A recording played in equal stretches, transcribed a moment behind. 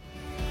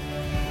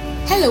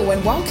Hello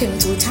and welcome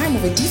to a time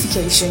of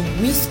edification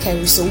with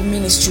Carousel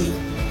Ministry.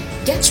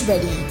 Get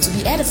ready to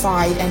be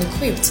edified and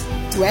equipped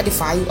to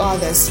edify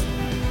others.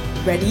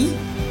 Ready?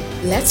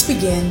 Let's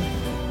begin.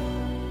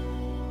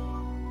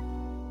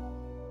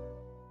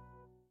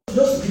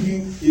 Just to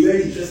give you a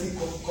very interesting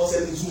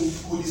concept into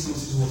who this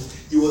Moses was.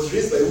 He was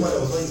raised by a woman that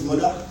was not his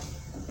mother.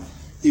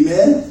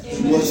 Amen?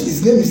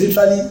 His name is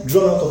literally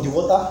drawn out of the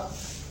water.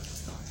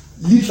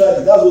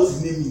 Literally, that's what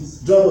his name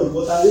is. Drawn out of the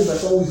water, raised by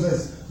someone who is not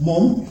his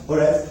mom.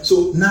 Alright?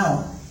 So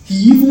now, he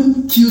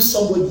even kills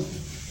somebody.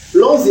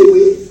 Runs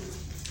away.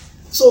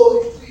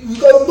 So,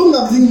 because don't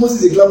have think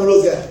Moses is a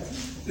glamorous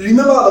guy.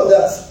 Remember all of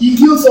that. He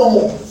killed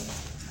someone.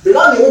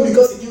 Ran away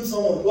because he killed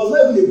someone. He was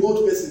not even a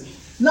bold person.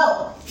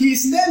 Now, he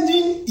is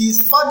tending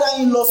his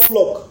father-in-law's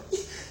flock.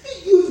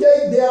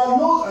 There are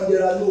lows and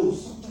there are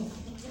lows.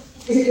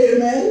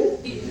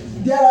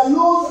 Amen? There are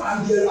lows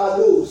and there are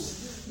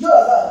lows. You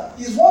know that?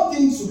 It's one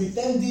thing to be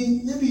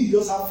tending, maybe you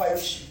just have 5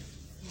 sheep.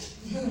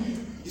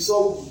 It's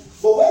all good.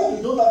 But when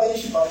you don't have any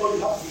sheep at all,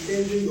 you have to be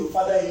tending your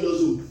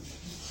father-in-law's own.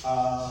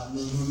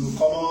 No,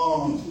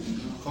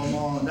 come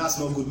on. That's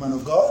not good, man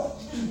of God.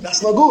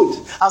 That's not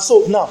good. And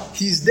so now,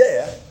 he's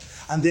there,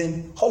 and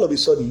then all of a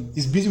sudden,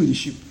 he's busy with the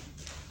sheep.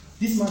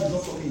 This man is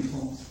not talking in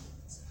tongues.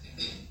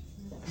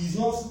 He's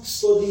not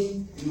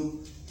studying,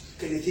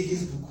 Kenneth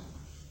Hagin's book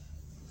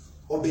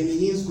or Benny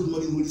Hinn's Good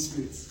Morning Holy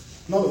Spirit.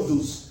 None of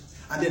those.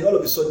 And then all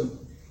of a sudden,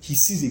 he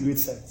sees a great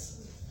sight.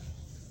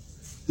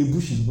 A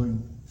bush is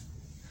burning.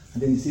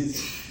 And then he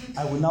says,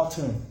 I will now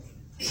turn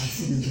and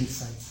see this great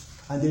sight.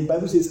 And then the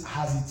Bible says,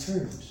 as he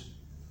turned,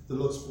 the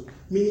Lord spoke.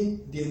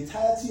 Meaning, the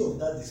entirety of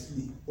that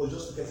display was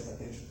just to get his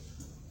attention.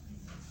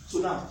 So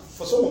now,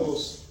 for some of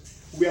us,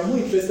 we are more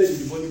interested in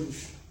the burning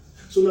bush.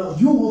 So now,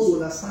 you want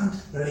to understand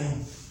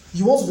rain.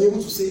 You want to be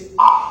able to say,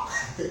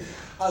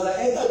 as I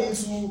entered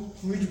into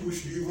which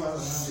bush do you even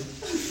understand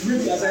it?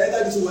 Maybe as I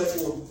entered into white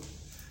wall,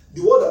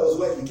 the word that was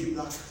white became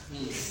black. Do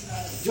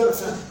you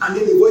understand? And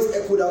then the voice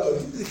echoed out of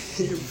it.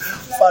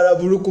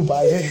 Faraburuku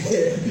baye.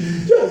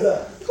 Do you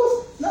understand? Because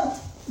now,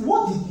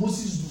 what did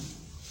Moses do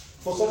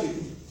for such a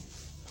thing?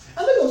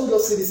 And let me also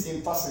just say this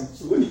in passing.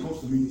 So when it comes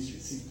to ministry,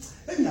 see,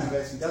 let me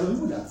advise you. There are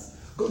people that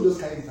God just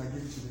carry it and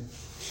give it to them.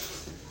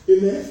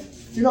 Amen.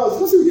 I was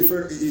discussing with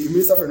a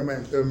minister friend of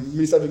mine,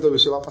 Minister Victor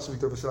Beshela, Pastor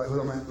Victor Beshela. He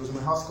was in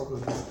my house a couple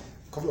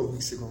of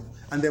weeks ago.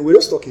 And then we were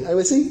just talking. I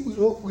was saying,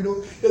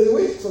 there's a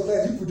way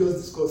sometimes people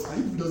just discuss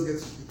and people just get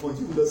to the point.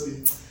 People just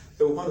say,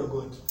 the woman of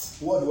God,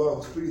 word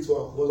wow,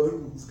 spiritual, was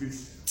on His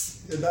grace.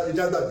 Just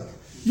that.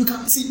 You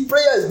can see,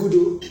 prayer is good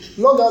though.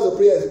 Long as the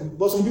prayer is good.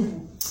 But some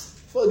people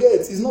forget,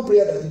 it's not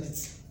prayer that did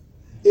it.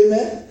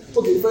 Amen?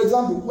 Okay, for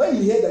example, when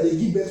you hear that they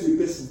give birth to a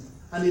person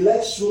and the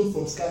light shone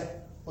from sky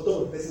on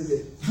top of the person's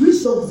head, which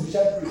song is the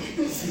child pray?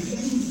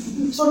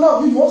 So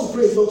now you want to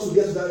pray not to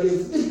get to that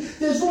level.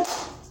 There's no.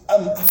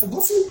 I've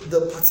forgotten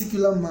the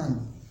particular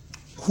man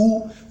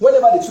who,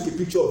 whenever they took a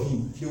picture of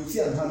him, they would see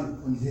an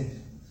hand on his head.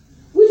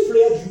 Which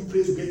prayer do you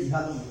pray to get the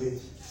hand on your head?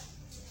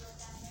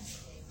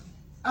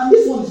 And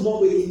this one is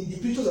not where the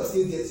pictures are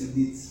still there till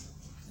date.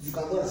 You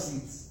can go and see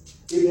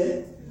it.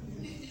 Amen?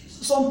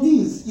 Some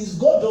things is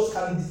God just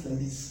carry this like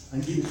this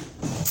and give it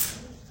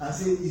and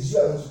say it's you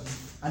I want to do,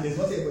 and there's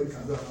nothing anybody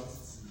can do about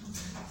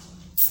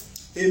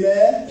it.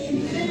 Amen?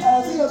 Amen. And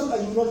I think also that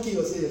you will not kill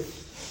yourself.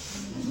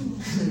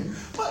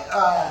 But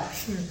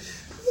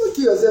don't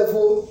kill yourself.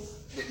 Oh.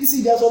 You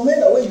see, there are some men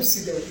that when you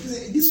see them, you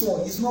say, this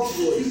one is not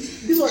good.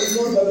 This one is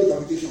not public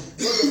habitation. Not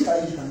just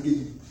carry it and give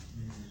it.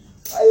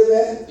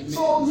 Amen? Amen.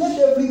 So let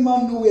every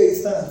man know where he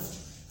stands.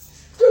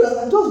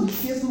 Just be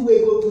faithful where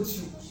God puts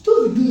you.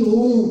 Just be doing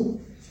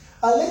home.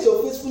 And let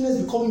your faithfulness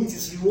be coming with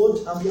its reward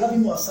and be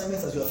having more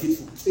assignments as you are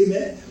faithful.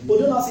 Amen? But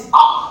don't now say,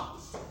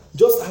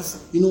 just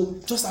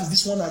as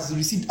this one has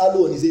received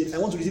aloe on his head, I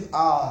want to receive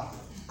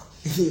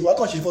why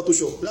can't you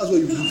Photoshop? That's what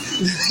you do.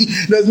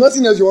 There's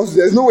nothing else you want to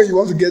do. There's no way you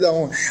want to get that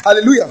one.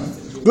 Hallelujah.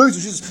 Glory to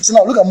Jesus. So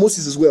now look at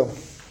Moses as well.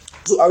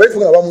 So I already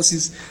forgot about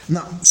Moses.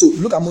 Now, so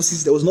look at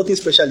Moses. There was nothing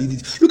special he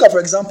did. Look at, for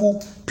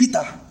example,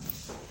 Peter.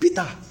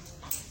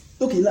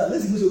 Okay, now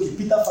let's say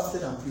Peter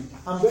fasted and prayed.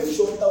 I'm very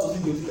sure Peter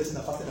wasn't the only person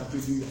that fasted and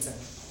prayed during that time.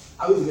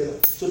 Are we together?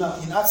 So now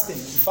in Acts 10,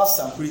 he fasts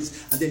and prays,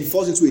 and then he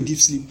falls into a deep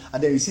sleep,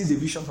 and then he receives a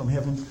vision from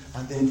heaven,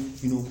 and then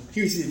he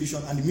receives a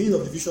vision, and the meaning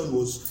of the vision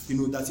was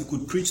that he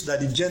could preach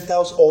that the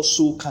Gentiles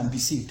also can be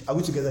saved. Are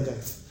we together,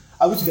 guys?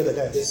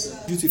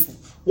 Yes. Beautiful.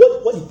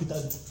 What did Peter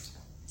do?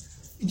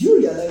 Do you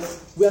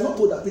realize we are not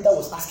told that Peter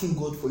was asking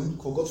God for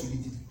God to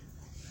lead him?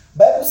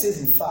 Bible says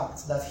in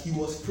fact that he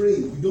was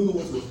praying. We don't know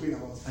what he was praying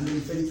about, and then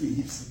he fell into a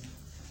deep sleep.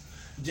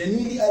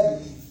 Genuinely, I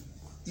believe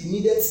he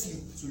needed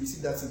sleep to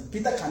receive that thing.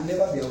 Peter can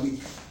never be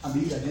awake and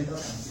believe that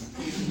Gentiles can see.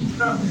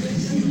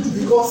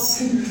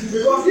 because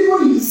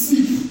even in his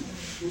sleep,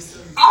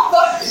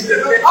 after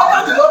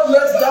the Lord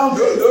lets down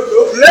the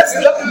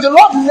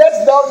Lord lets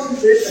down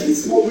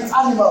with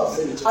animals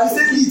and he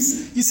says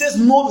eat. He says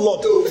no,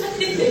 Lord.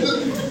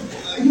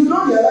 You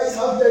don't realize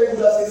how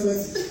terrible that statement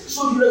is.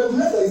 So you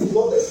recognize that it's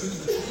God that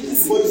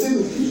speaks. But you say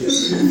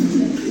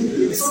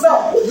no. So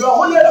now you are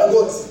holier than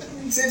God.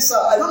 Say, sir,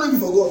 I don't know if you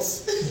forgot,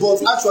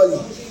 but actually,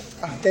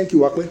 thank you,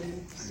 Wakwe.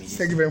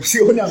 Thank you very much.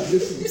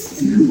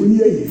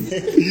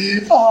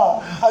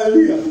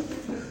 Hallelujah.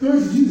 Glory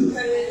to Jesus.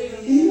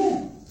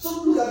 Amen. So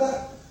look at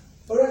that.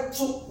 Alright,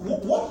 so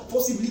what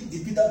possibly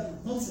did Peter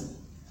do?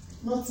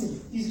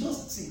 Nothing. It's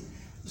just, see,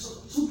 so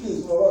 2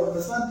 things.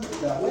 Understand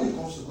that when it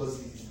comes to God's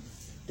living,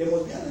 there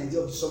must be an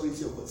idea of the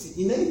sovereignty of God.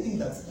 See, in anything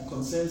that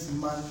concerns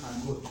man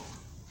and God,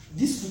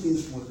 these 2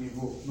 things must be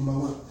involved. Number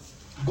 1,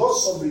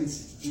 God's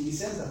sovereignty, in the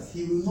sense that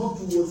He will not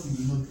do what He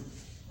will not do.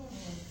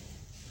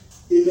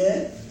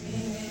 Amen?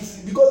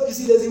 Because you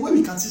see, there's a way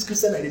we can see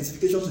Christian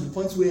identification to the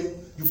point where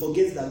you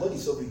forget that God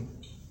is sovereign.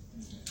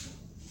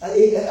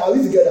 Are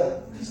we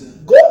together?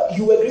 God,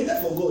 you were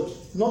created for God,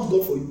 not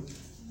God for you.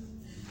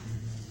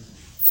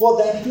 For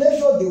thy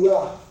pleasure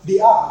they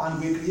are and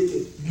were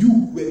created.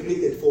 You were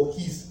created for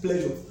His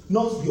pleasure,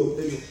 not your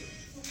pleasure.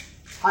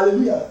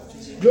 Hallelujah.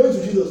 Glory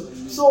to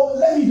Jesus. So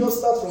let me just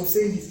start from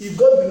saying this. If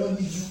God will not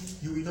need you,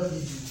 you will not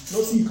need you.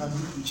 Nothing you can do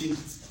to change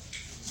it.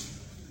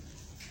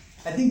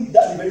 I think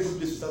that's a very good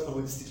place to start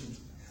from this teaching.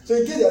 So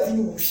in case you are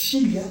thinking, you will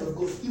shake the hand of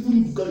God,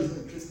 even if God is not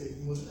interested,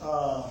 you must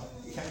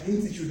I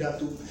didn't teach you that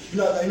too. You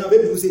know, many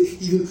people say,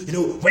 even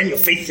when your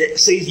faith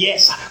says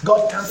yes,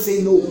 God can't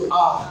say no. He's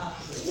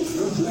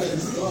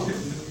gone.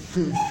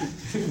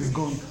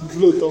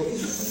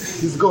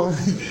 He's gone.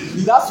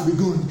 It has to be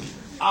gone.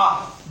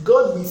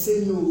 God will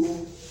say no,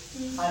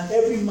 and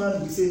every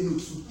man will say no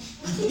too.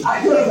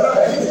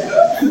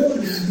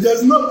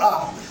 There's no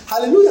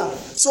hallelujah.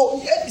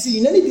 So see,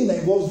 in anything that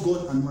involves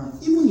God and man,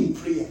 even in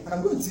prayer, and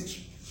I'm going to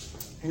teach.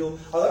 I'll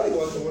have to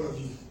go to one of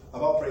you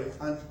about prayer.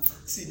 And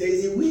see, there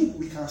is a way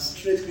we can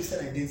stretch Christian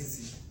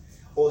identity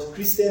or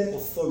Christian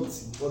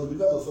authority or the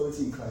believer's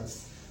authority in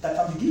Christ that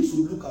can begin to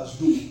look as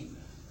though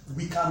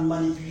we can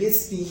manipulate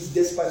things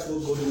despite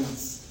what God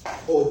wants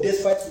or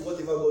despite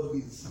whatever God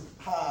wills.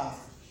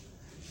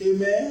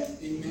 Amen.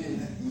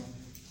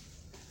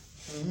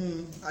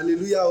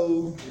 Hallelujah.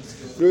 Oh.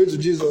 Glory to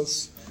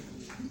Jesus.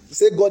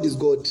 Say God is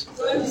God.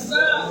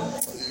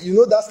 You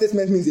know that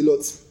statement means a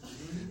lot.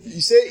 You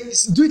say,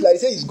 do it like you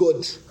say he's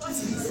God.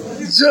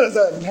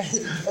 Jonathan,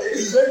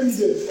 it's very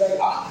easy.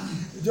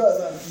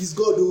 Jonathan, he's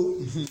God. Oh.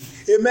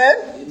 Amen?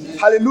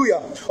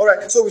 Hallelujah. All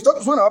right, so we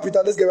talked about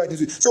Peter. Let's get right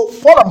into it. So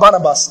Paul and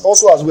Barnabas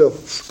also as well.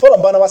 Paul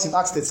and Barnabas in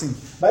Acts 13.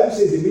 Bible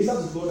says they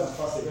ministered to God and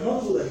fasted. They're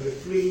not told that they were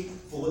praying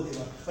for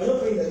whatever. We're not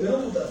praying that. We're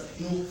not told that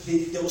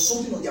there was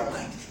something on their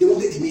mind. They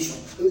wanted the mission.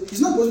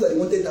 It's not because that they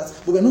wanted that,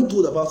 but we're not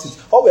told about it.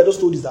 All we're just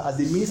told is that as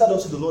they ministered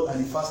unto the Lord and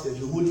they fasted,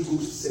 the Holy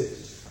Ghost said,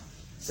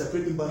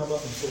 separating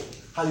Barnabas and Saul.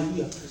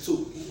 Hallelujah.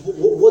 So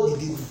what did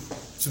they do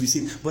to be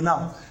saved? But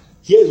now,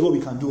 here is what we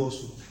can do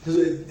also.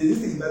 There's this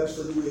thing in Bible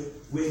study where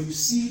when you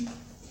see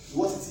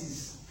what it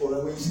is, or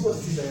when you see what it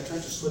is that you're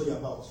trying to study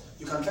about,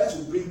 you can try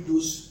to bring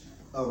those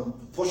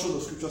portions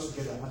of scriptures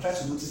together and try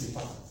to notice the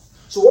pattern.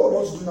 So what we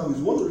want to do now is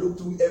we want to look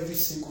through every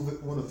single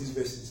one of these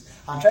verses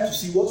and try to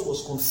see what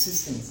was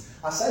consistent,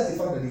 aside the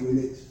fact that they were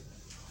late.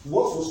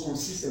 What was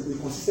consistent with a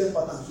consistent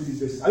pattern between these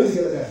verses? Are you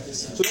together there? Yes,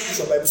 sir. So let's do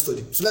some Bible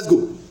study. So let's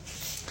go.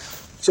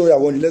 So yeah,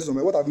 let's go.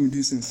 What have we been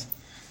doing since?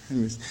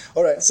 Anyways.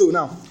 Alright, so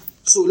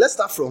let's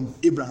start from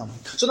Abraham.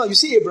 So now you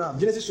see Abraham,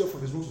 Genesis 12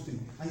 from his 1 to 3.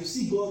 And you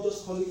see God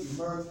just calling a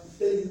man,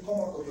 telling him, come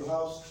out of your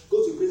house,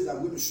 go to a place that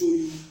I'm going to show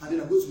you, and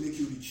then I'm going to make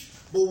you rich.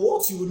 But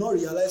what you will not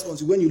realize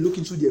until when you look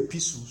into the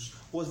epistles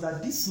was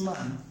that this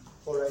man,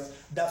 alright,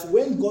 that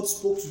when God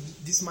spoke to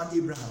this man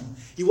Abraham,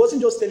 he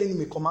wasn't just telling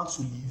him a command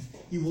to live,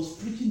 he was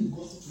preaching the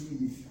gospel to him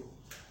in a figure.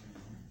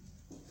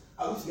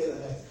 Are we together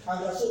there?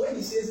 And so when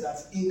he says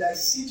that in thy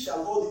seed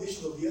shall all the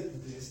nations of the earth be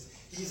blessed,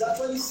 he's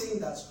actually saying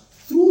that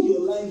through your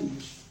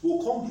lineage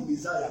will come the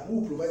Messiah who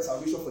will provide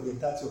salvation for the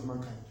entirety of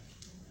mankind.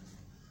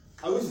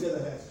 Are we together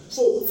there?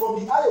 So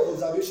from the eye of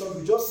observation,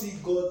 we just see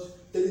God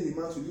telling the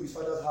man to leave his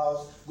father's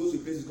house, go to a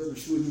place he's going to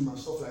show him and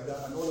stuff like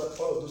that, and all of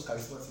those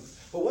charismatics.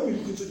 But when we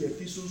look into the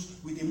epistles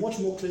with a much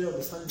more clear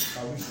understanding of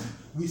salvation,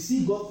 we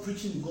see God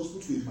preaching the gospel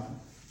to a man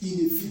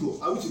in a figure.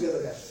 Are we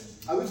together there?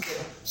 Are we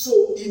together?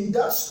 So in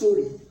that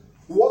story,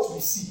 what we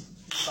see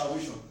is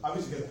salvation. Are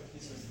we together?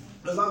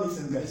 Does that make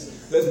sense,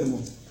 guys? Let's move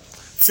on.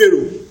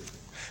 Pharaoh.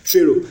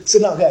 So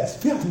now, guys,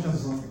 pay attention to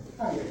something.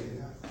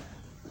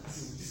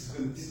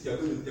 You're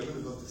going to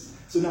love this.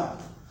 So now,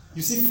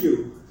 you see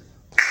Pharaoh.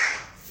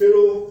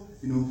 Pharaoh,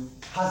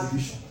 has a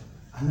vision.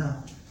 And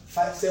now,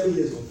 7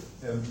 years of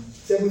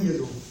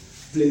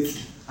plenty.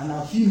 And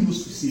now he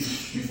knows to save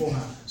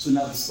beforehand. So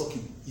now he's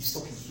talking.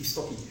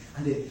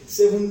 And then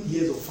 7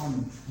 years of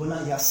famine. But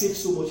now he has saved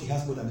so much, he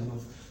has more than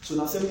enough. So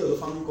now 7 years of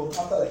famine come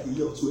after like a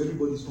year or two,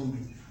 everybody's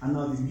hungry. And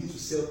now they begin to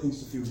sell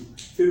things to Pharaoh.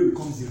 Pharaoh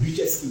becomes the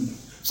richest king.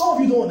 Some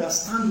of you don't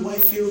understand why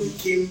Pharaoh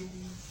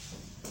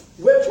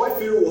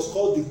was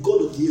called the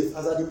God of the earth,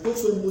 as at the point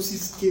when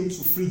Moses came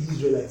to free the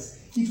Israelites.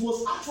 It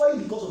was actually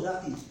because of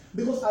that thing.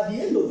 Because at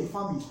the end of the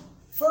famine,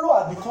 Pharaoh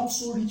had become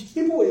so rich,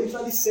 people were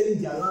literally selling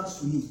their lands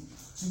to him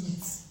to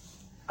eat.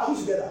 Are we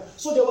together?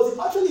 So there was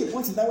actually a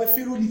point in time where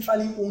Pharaoh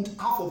literally owned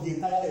half of the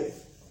entire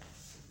earth.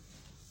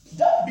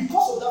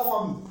 Because of that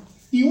famine,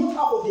 he owned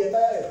half of the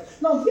entire earth.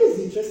 Now, here's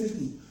the interesting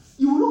thing.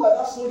 You will look at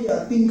that story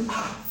and think,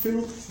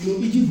 Pharaoh,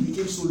 Egypt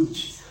became so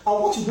rich.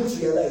 And what you don't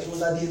realize was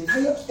that the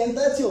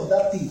entirety of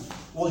that thing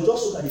was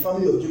just so that the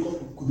family of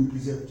Jacob could be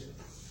preserved.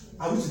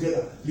 Are we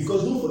together?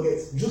 Because don't forget,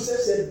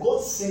 Joseph said,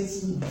 God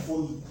sent me before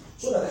you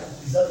so that I could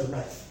preserve your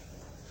life.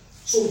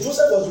 So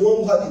Joseph was the one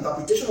who had the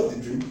interpretation of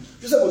the dream.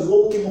 Joseph was the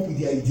one who came up with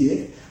the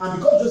idea. And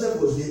because Joseph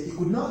was there, he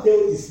could now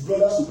tell his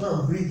brothers to go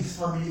and bring his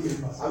family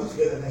members. Are we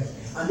together now?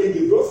 And then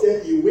they brought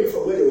them away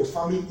from where there was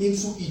famine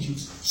into Egypt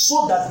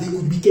so that they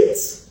could be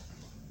kept.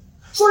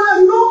 So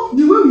now,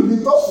 the way we've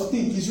been taught to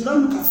think is you now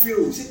look at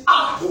Pharaoh, you say,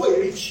 the boy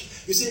rich.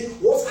 You say,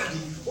 what are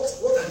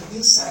the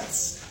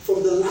insights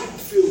from the life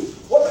of Pharaoh?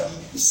 What are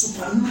the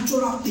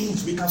supernatural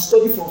things we can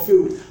study from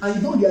Pharaoh? And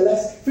you don't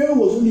realize Pharaoh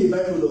was only a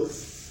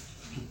byproduct.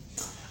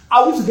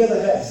 Are we together,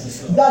 guys?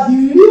 Yes, that the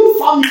real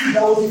family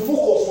that was the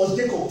focus was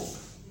Jacob.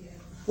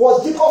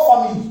 Was Jacob's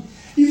family.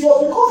 It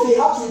was because they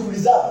had to be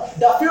preserved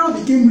that Pharaoh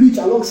became rich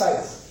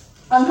alongside.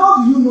 And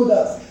how do you know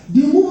that?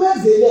 The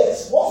moment they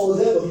left, what was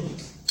there of it?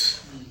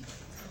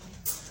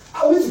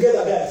 Are we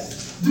together,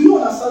 guys? Do you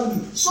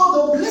understand me? So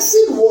the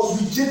blessing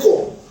was with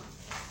Jacob.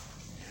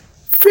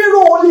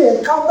 Pharaoh only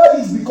encountered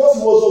this because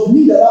he was of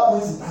need at that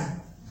point in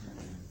time.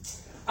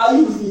 Are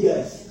you with me,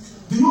 guys?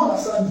 Do you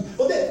understand me?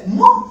 But then,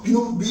 beyond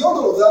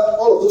all of that,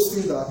 all of those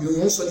things that you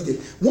want to study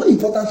there, one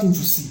important thing to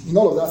see in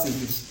all of that is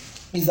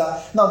this: is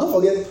that now don't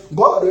forget,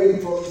 God had already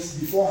promised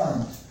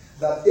beforehand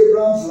that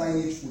Abraham's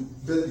lineage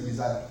would birth the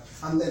Messiah,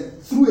 and then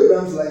through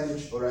Abraham's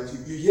lineage, all right,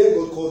 you hear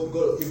God called the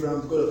God of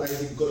Abraham, the God of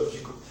Isaac, the God of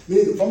Jacob.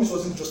 Meaning the promise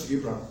wasn't just to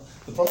Abraham.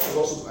 The promise was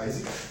also to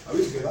Isaac. Are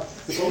we together?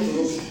 The promise was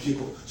also to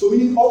Jacob. So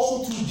meaning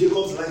also through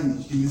Jacob's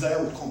lineage, the Messiah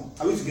would come.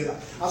 Are we together?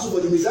 And so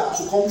for the Messiah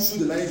to come through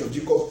the lineage of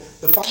Jacob,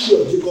 the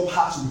family of Jacob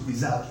has to be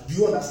preserved. Do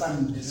you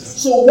understand me?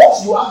 Yes, so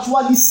what you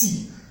actually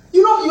see,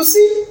 you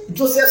see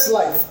Joseph's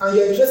life, and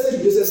you're interested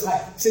in Joseph's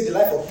life. Say the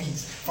life of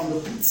peace. From the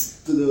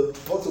pits to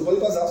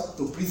Potiphar's house,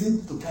 to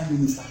prison, to prime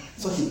minister.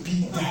 Such a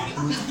big guy.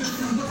 No.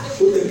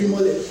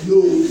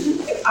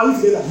 Are we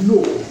together?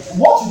 No.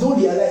 What you don't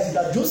realize is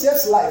that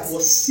Joseph's life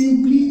was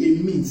simply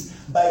a means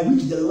by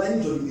which the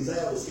lineage of the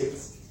Messiah was kept.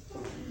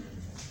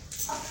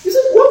 You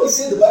see, when we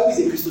say the Bible is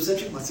a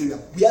Christocentric material,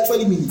 we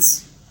actually mean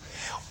it.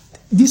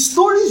 The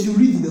stories you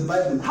read in the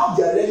Bible have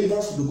their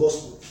relevance to the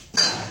gospel.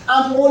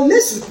 And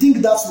unless you think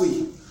that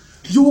way,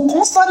 you will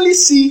constantly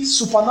see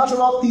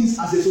supernatural things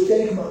as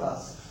esoteric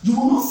matters. You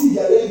will not see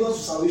their relevance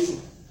to salvation.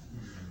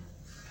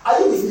 Are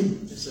you with me?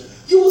 Yes, sir.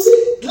 You will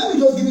see, let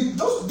me just give it,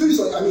 just do this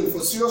on,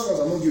 for serious ones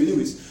among you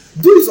anyways.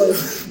 Do this on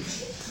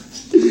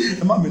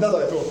that's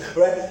what I thought.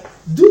 Right?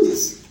 Do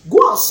this.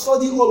 Go and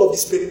study all of the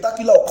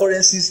spectacular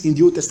occurrences in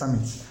the Old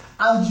Testament.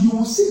 And you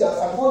will see that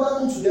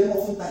according to them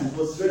oftentimes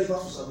was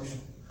relevant to salvation.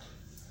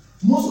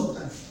 Most of the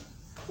time.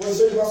 Was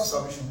relevant to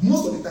salvation.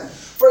 Most of the time.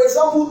 For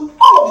example,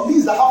 all of the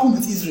things that happened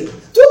with Israel.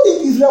 Do you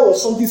think Israel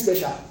was something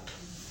special?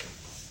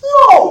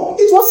 No!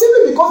 It was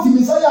simply because the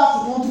Messiah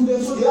had to come through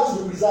them, so they had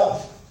to be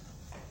preserved.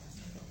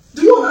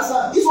 Do you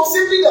understand? It was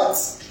simply that.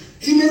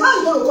 The Messiah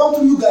is going to come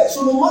through you guys,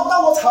 so no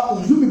matter what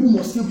happens, you people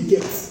must still be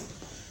kept.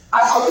 I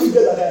will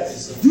together,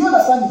 guys. Do you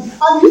understand me?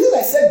 And the reason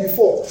I said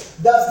before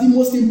that the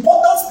most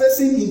important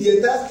person in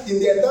the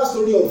entire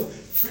story of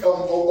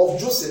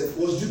Joseph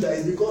was Judah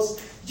is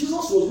because Jesus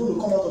was going to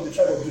come out of the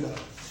tribe of Judah.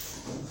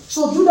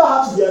 So Judah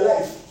had to be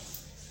alive.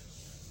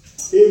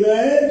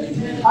 Amen.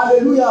 Amen.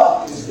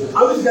 Hallelujah.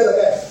 Are we together,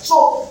 guys?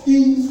 So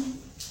in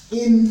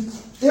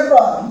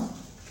Abraham,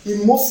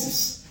 in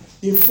Moses,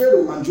 in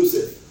Pharaoh and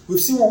Joseph, we've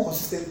seen one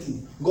consistent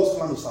thing: God's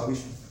plan of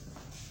salvation.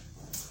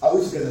 Are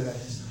we together,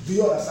 guys? Do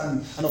you understand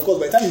me? And of course,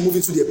 by the time you move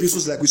into the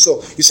epistles, like you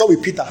saw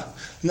with Peter.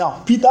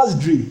 Now, Peter's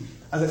dream,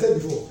 as I said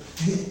before,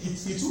 he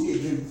took a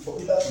dream for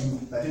Peter to know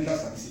that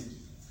Gentiles can be saved.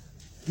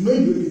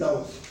 Knowing who Peter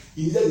was,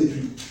 he needed a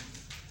dream.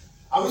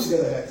 Are we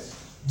together, guys?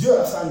 Do you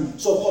understand me?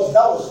 So, of course,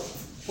 that was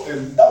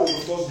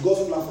of course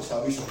God's plan for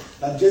salvation,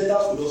 that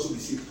Gentiles would also be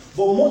saved.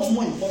 But much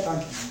more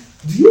importantly,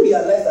 do you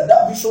realize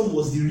that vision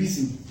was the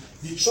reason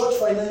the church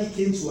finally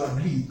came to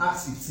agree,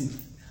 Acts 15,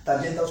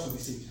 that Gentiles could be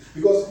saved?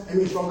 Because,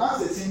 from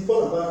Acts 13,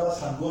 Paul and Barnabas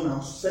had gone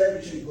out to start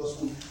preaching the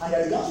gospel, and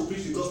they began to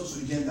preach the gospel to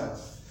the Gentiles.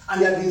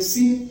 And they had been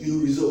seeing,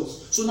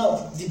 results. So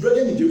now, the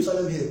brethren in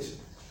Jerusalem heard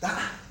that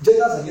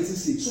Gentiles are getting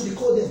saved. So they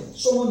called them,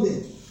 summoned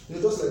them.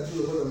 Just like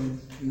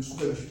in school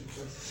fellowship.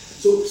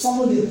 So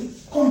summoned them,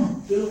 come,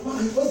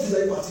 what's the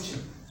Bible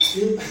teaching?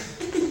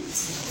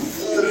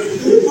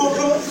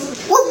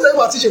 What's the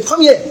Bible teaching?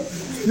 Come here.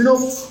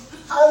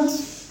 And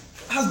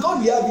as God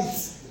will have it,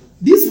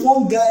 this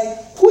one guy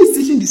who is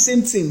teaching the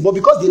same thing, but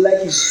because they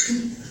like him.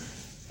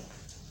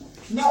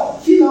 Now,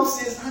 he now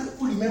says, I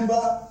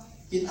remember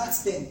in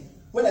Acts 10,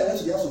 when I went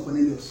to the house of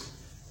Cornelius,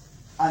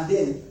 and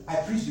then I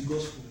preached the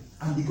gospel,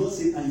 and the God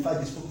said, and in fact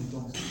they spoke in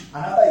tongues.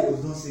 And after he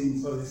was done saying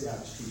this, they said,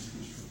 it's true.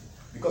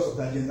 Because of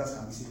that, Gentiles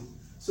can be saved.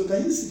 So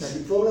can you see that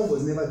the problem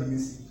was never the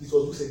message? It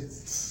was who said it.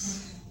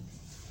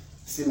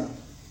 Sinner.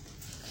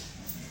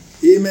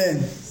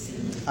 Amen.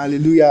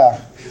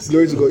 Hallelujah.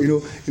 Glory to God.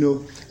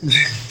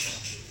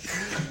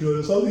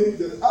 There's something.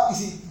 You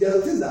see, there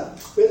are things that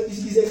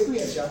it's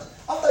experience. Yeah?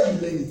 After you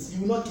learn it, you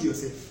will not kill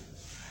yourself.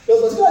 There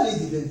was a particular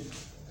lady then.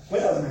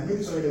 When I was nine,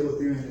 maybe somebody was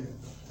 300.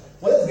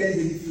 When I was getting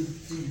ready to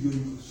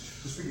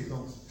speak in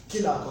tongues,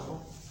 kill her.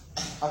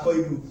 I call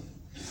Hebrew.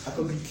 I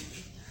call Greek.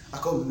 I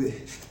call the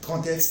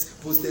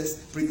context,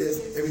 post-test,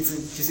 pre-test,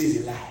 everything. She says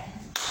a lie.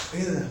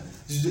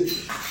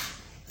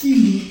 Kill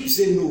me. She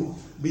said no.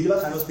 Believer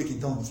cannot speak in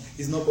tongues.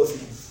 It's not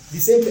possible. The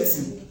same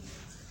person.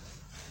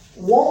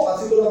 One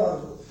particular man,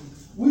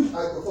 which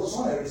for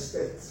someone I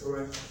respect,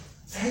 alright.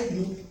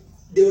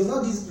 There was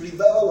not this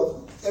revival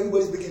of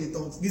everybody speaking in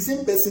tongues. The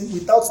same person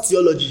without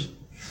theology.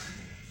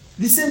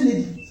 The same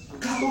lady.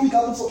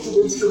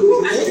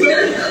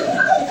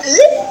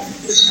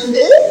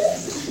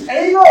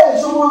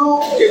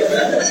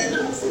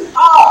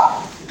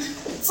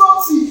 So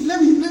see,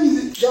 let me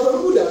say, there are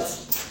people that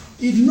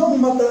it no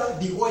matter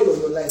the oil of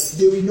your life,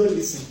 they will not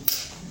listen.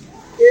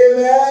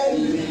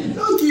 Amen.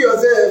 Don't kill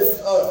yourself.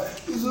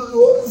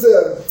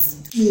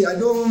 Me, I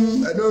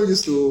don't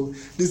used to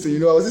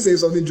listen. I was just saying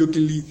something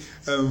jokingly.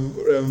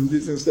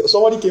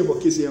 Somebody came for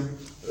KCM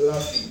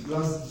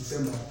last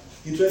December.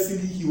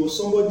 Interestingly, he was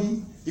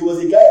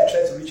a guy I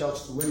tried to reach out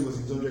to when he was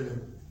in 100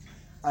 level.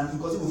 And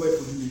because he was very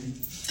forgiving.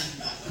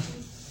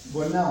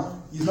 But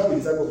now, he's not a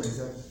disciple of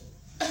himself.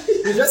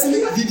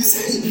 Interestingly,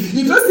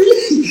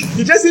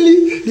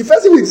 the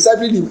person who is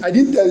discipling him, I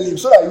didn't tell him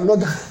so that he will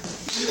not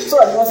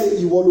say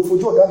he will for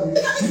you.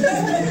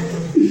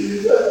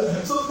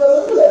 So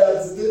there's people like that.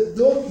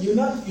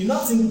 You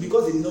not think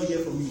because they did not hear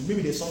from you.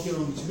 Maybe there's something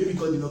wrong with you. Maybe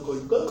God did not call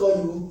you. God call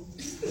you.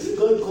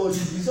 God called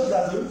you. It's just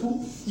that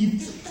people,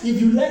 if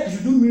you like, you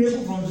should do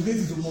miracle from today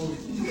to tomorrow.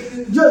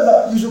 Just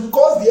that you should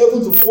cause the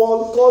heaven to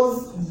fall,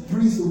 cause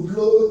breeze to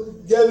blow,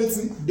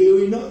 everything. They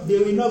will not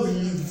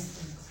believe.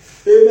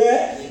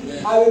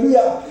 Amen.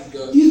 Hallelujah.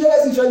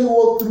 Israelites usually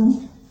walk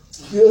through.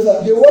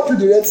 They walk through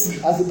the Red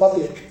Sea as a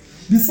pattern.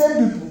 The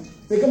same people,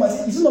 they come and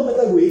say, "Is it not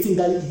better we're eating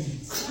garlic?"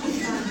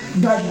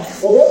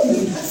 Garlic. Or what is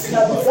it?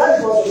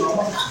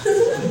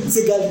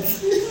 Say garlic.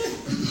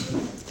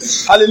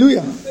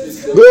 Hallelujah.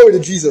 Glory to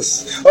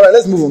Jesus. All right,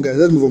 let's move on,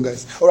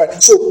 guys. All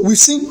right. So we've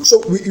seen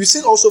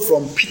also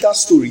from Peter's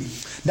story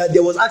that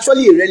there was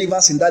actually a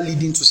relevance in that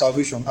leading to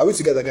salvation. Are we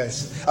together,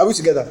 guys? Are we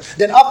together?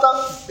 Then after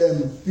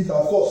Peter,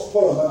 of course,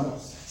 Paul and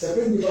Barnabas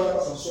separate me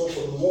Barnabas and Saul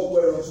for the work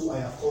whereunto I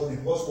have called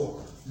them. What's for?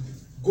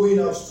 Going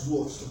out to do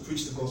what? To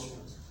preach the gospel.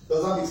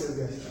 Does that make sense,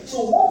 guys? So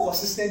one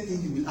consistent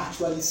thing you will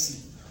actually see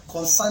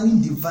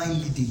concerning divine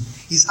leading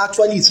is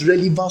actually its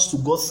relevance to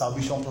God's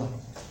salvation plan.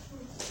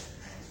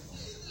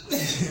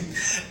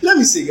 Let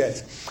me say,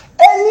 guys,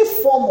 any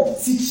form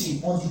of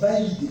teaching on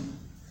divine leading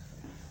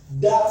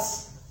that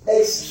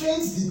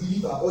estranges the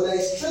believer or that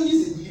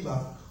estranges the believer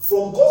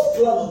from God's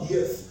plan on the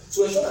earth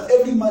to ensure that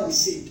every man is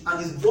saved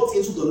and is brought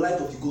into the light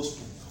of the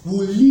gospel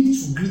will lead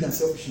to greed and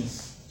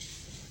selfishness.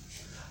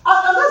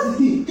 And that's the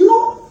thing,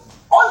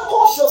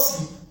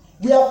 unconsciously,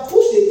 we have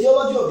pushed a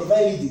theology of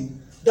divine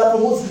leading that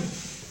promotes greed.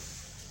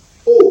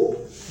 Oh,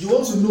 you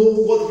want to know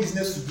what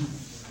business to do?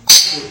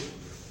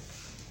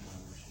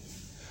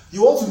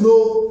 You want to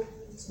know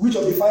which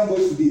of the fine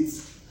boys to date?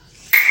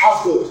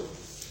 Ask God.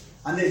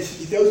 And then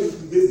he tells you to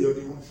date the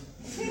other one.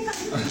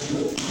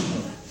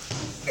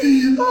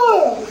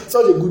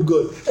 Such a good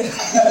God.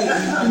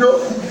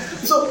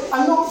 So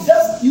I know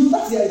that's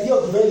the idea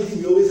of divine leading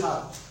we always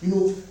have.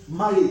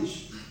 Marriage.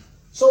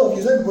 Some of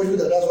you people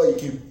know that's why you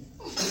came.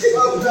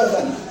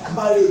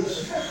 Marriage,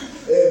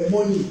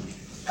 money,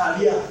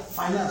 career,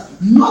 finance.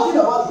 Nothing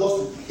about the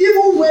gospel.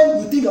 Even when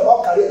you think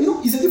about career,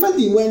 it's a different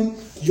thing when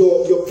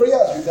your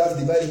prayers regards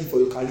divine leading for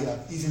your career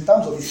is in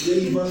terms of its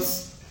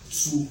relevance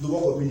to the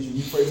work of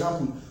ministry. For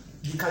example,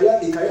 a career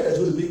that's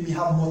going to make me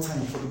have more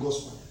time for the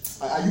gospel.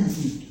 Are you with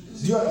me?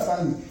 Do you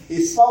understand me? A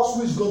spouse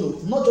who is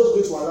not just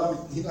going to allow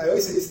me. I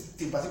always say this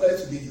thing,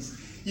 particularly to ladies.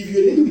 If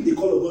you're a lady with the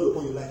call of God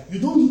upon your life, you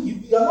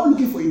are not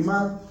looking for a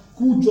man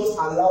who just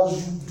allows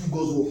you to do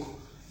God's work.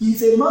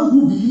 It's a man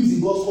who believes in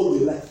God's call of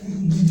your life. Do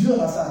you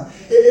understand?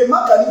 A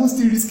man can even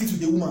still risk it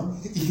with a woman,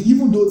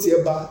 even though it's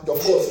a bad, of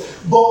course.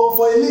 But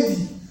for a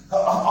lady,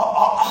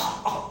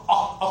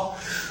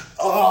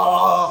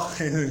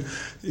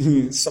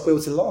 supper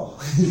with the law.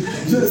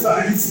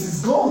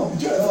 It's gone.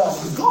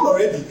 It's gone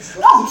already. That's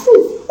the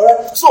truth.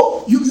 Alright.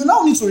 So you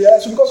now need to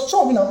realize, because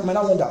some of you might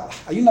now wonder,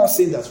 are you now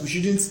saying that we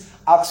shouldn't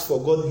ask for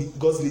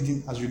God's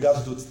leading as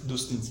regards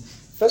those things?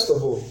 First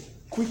of all,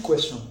 quick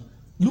question.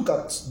 Look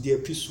at the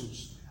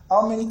epistles.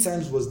 How many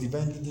times was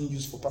divine leading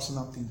used for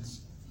personal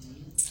things?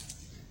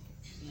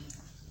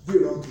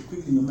 Very long,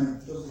 quick in your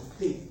mind.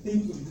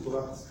 Think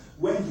about it.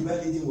 When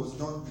divine leading was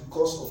done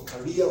because of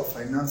career or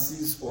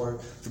finances or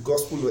the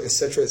gospel or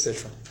etc.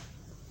 etc.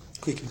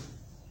 Quickly.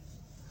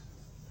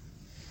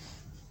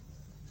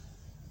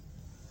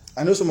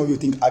 I know some of you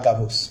think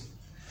Agabus,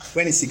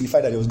 when it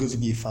signified that there was going to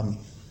be a famine.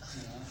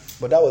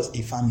 But that was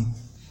a famine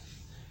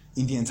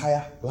in the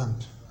entire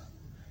land.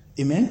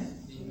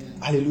 Amen? Amen.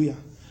 Hallelujah.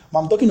 But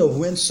I'm talking of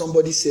when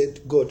somebody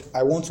said, God,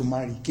 I want to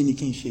marry Kini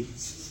Kinshe.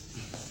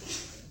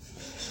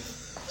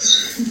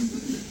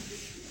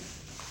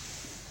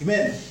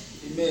 Amen.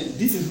 Amen.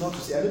 This is not to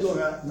say, I don't know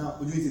now,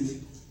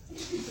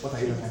 what are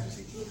you trying to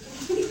say?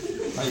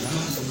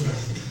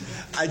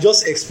 I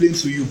just explained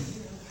to you.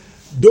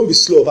 Don't be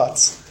slow about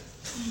it.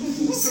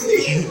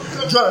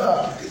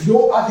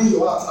 Don't add in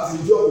your heart as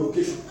in your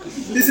location.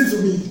 Listen to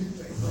me.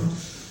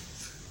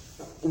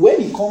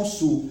 When it comes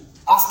to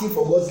asking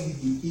for God's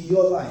leading in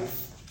your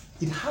life,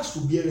 it has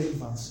to bear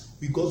relevance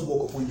with God's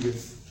work upon the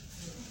earth.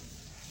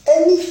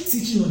 Any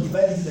teaching on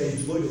divine leading that is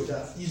devoid of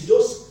that is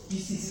just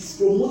it is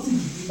promoting the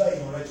believer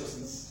in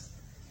unrighteousness.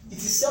 It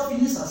is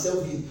selfishness and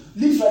self-gain.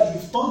 Literally,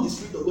 you've turned the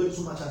spirit of God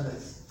into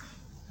merchandise.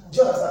 Do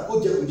you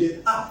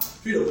understand?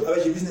 Spirit of God, I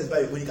wish your business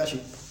by when you cash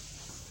it.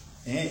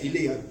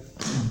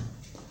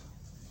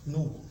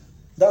 No.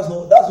 That's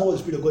not what the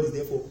Spirit of God is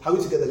there for. How are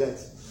we together,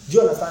 guys? Do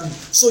you understand me?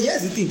 So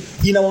here's the thing.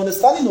 In our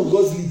understanding of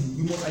God's leading,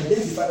 we must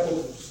identify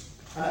purpose.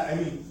 I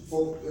can't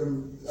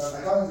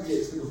really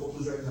explain the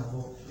purpose right now,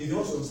 but if you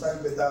want to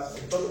understand it better, I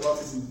talked about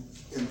it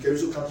in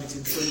Caruso Camp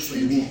Meeting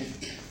 2021.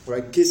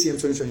 Right, KCM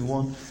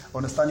 2021,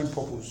 understanding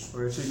purpose.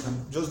 Right, so you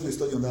can just do a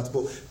study on that.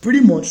 But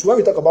pretty much, when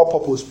we talk about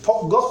purpose,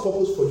 God's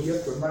purpose for the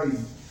earth primarily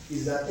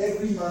is that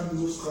every man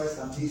knows Christ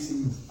and takes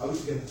him. Are we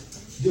together?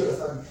 Do you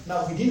understand?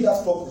 Now, within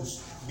that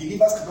purpose,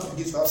 believers cannot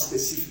begin to have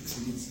specifics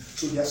in it.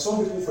 So there are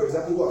some people, for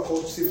example, who are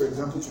called to, say, for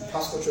example, to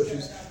pastor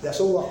churches. There are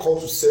some who are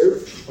called to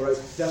serve. All right.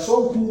 There are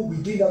some who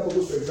within that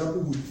purpose, for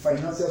example, with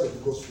financiers of the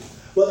gospel.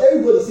 But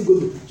everybody is still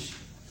going to preach.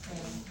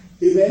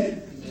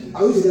 Amen.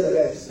 Are we together,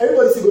 guys?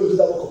 Everybody is still going to do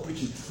that work of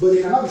preaching, but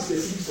they cannot be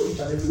specific for each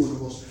and every one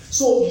of us.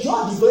 So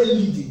your divine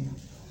leading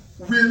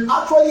will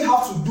actually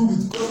have to do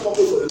with God's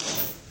purpose for your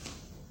life.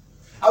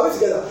 Are we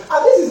together?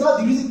 And this is not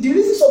the reason. The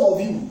reason some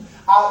of you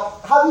are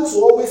having to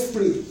always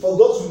pray for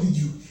God to lead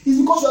you is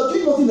because you are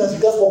doing nothing as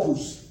regards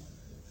purpose.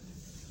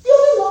 You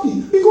are doing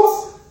nothing.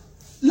 Because,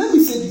 let me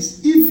say this,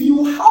 if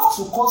you have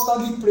to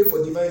constantly pray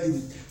for divine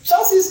leading,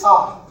 chances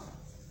are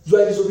you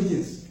are in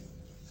disobedience.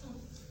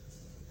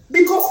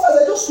 Because, as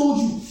I just told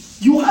you,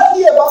 you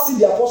hardly ever see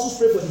the apostles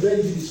pray for divine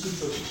leading in the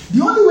scripture.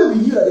 The only way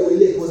we knew that they were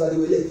led was that they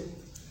were led.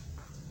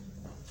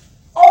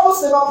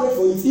 Almost never pray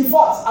for it. In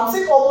fact, I'm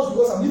saying almost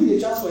because I'm giving a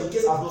chance for in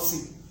case I've not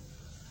seen.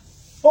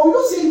 But we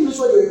don't see any place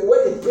where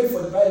they prayed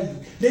for divine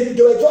leading.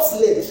 They were just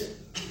led.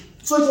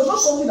 So it was not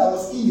something that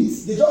was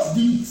innate. They just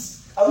did it.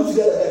 Are we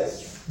together,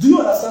 guys? Do you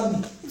understand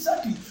me?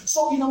 Exactly.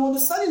 So in our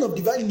understanding of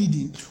divine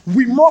leading,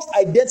 we must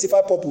identify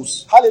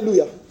purpose.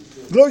 Hallelujah.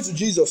 Glory to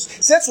Jesus.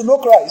 Say to know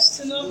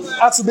Christ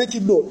and to make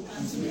him known.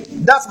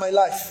 That's my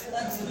life.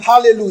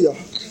 Hallelujah.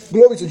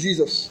 Glory to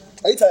Jesus.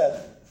 Are you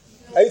tired?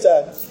 Are you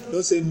tired?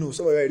 Don't say no.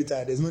 Some of you are already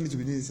tired. There's no need to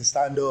be doing this.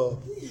 Stand up.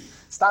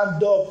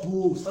 Stand up.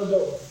 Boo. Stand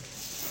up.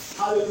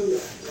 Hallelujah.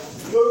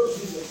 Glory to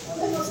Jesus.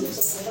 Let us make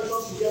some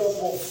confessions to get us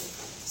home.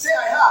 Say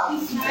I have.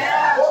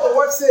 What the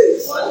word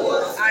says. I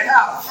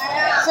have.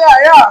 Say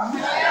I am.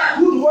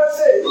 Who the word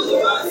says.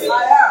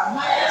 I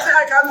am. Say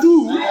I can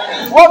do.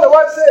 What the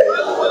word says.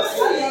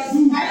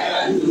 I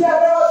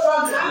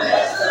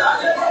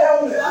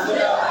can do.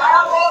 I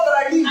have all that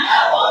I need. I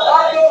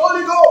have the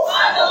Holy Ghost. I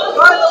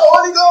have the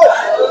Holy Ghost.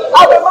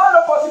 I'm a man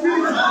of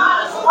possibilities.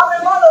 I'm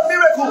a man of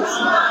miracles.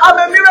 I'm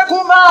a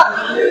miracle man.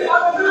 I'm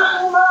a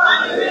miracle man.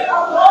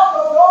 I'm born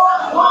of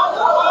God. I'm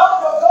born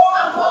of God.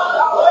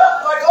 I'm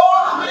blessed by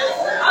God.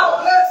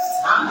 I'm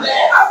blessed. I'm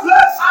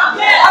blessed.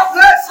 I'm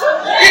blessed.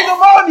 In the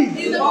morning.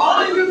 In the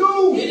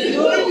noon. In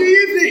the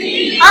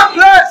evening. I'm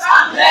blessed.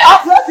 I'm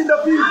blessed in the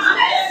field.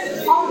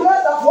 I'm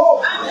blessed at home.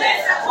 I'm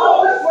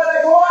blessed when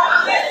I go out.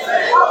 I'm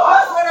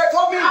blessed when I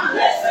come in. I'm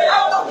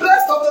the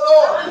blessed of the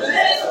Lord.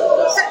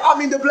 Say,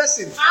 I'm in the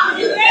blessing. I'm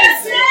in the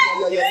blessing.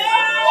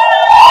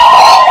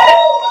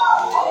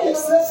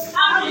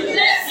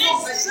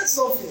 I said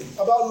something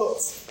about Lot.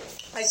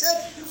 I said,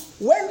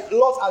 when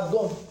Lot had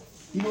gone,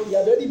 he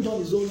had already done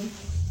his own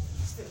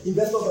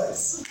investor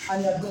price,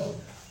 and he had gone.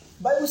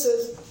 Bible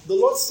says, the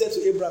Lord said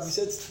to Abraham, he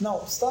said,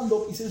 now stand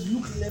up. He says,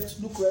 look left,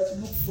 look right,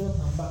 look front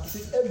and back. He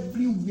says,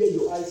 everywhere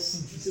your eyes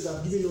see, he says,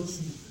 I'm giving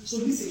unto you. So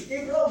listen,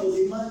 Abraham was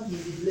a man in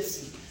the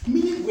blessing.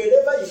 Meaning,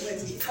 wherever he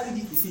went, he carried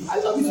it with him. Are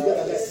we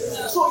together,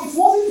 guys? So it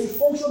wasn't a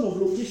function of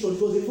location,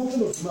 it was a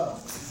function of demand.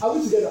 Are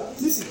we together?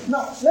 Listen,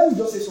 now, let me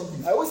just say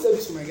something. I always tell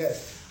this to my guys.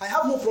 I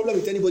have no problem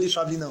with anybody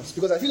traveling out,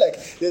 because I feel like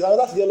there's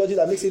another theology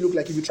that makes it look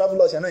like if you travel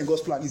out, you're not in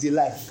God's plan. It's a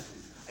lie.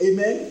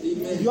 Amen?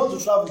 If you want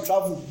to travel,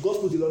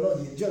 gospel will not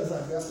be. Do you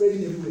understand? We are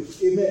spreading everywhere.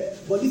 Amen.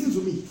 But listen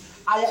to me.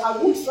 I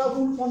won't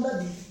travel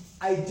under the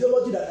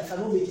ideology that I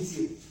cannot make it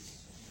here.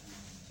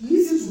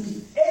 Listen to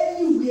me.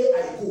 Anywhere I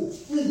go,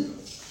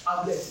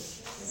 I'm blessed.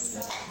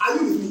 Are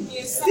you with me?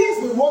 Yes, sir. Things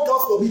will work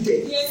out for me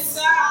there. Yes,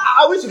 sir.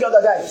 Are we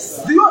together,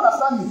 guys? Do you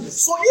understand me?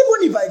 So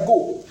even if I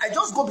go, I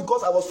just go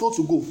because I was told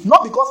to go.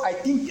 Not because I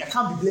think I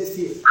can't be blessed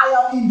here. I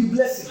am in the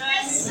blessing.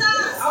 Yes, sir.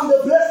 I'm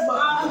the blessed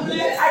man.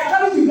 I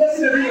carry the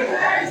blessing everywhere.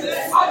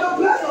 I'm the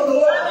blessed of the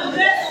Lord. I'm the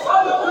blessed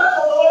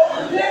of the Lord.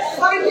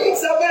 My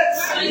needs are met.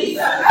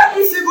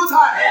 Every single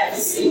time.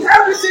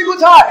 Every single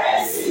time.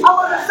 I'm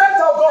at the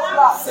center of God's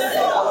plan.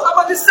 I'm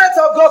at the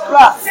center of God's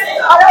plan.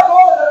 I have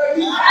all that I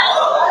need. I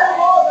have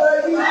all that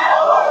I need. I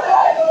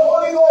have the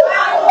Holy Ghost.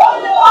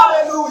 I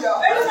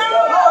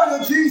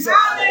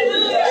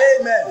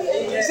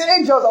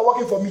Angels are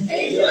working for me.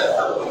 Angels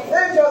are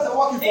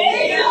working for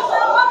me. Angels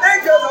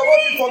are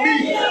working for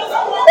me.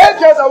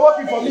 Angels are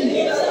working for me.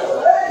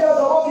 Angels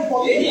are working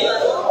for me.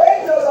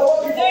 Angels are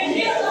working for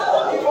me.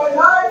 In my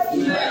life,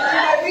 in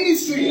my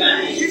ministry,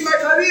 in my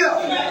career.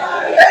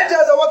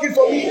 Angels are working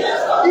for me.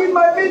 In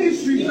my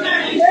ministry,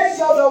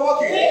 angels are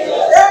working.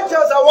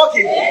 Angels are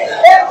working.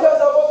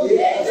 Angels are working.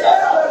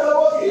 Angels are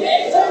working.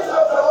 Angels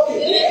are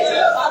working.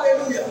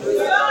 Hallelujah.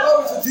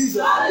 Glory to Jesus.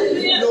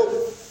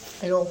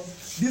 You know,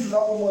 this is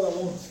happened more than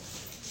once.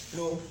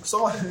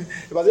 Someone,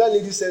 the particular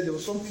lady said there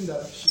was something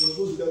that she was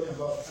supposed to tell me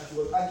about, and she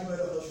was arguing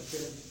whether or not she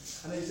tell me.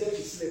 And then she said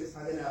she slept,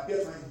 and then I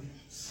appeared fine.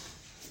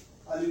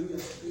 Hallelujah.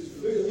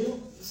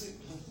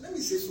 Let me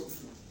say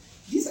something.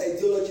 This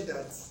ideology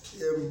that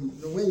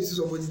when you see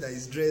somebody that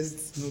is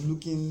dressed,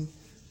 looking,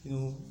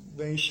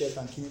 wearing shirt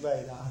and kiniba,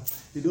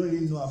 they don't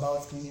really know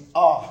about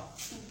kiniba.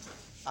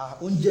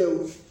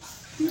 Unjeo.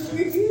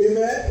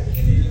 Amen.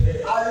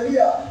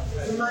 Hallelujah.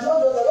 You might not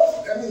know that.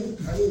 I mean,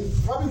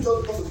 probably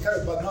just because of the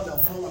kind of background I'm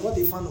from, I'm not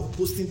a fan of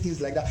posting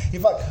things like that.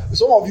 In fact,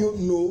 some of you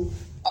know,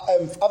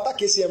 after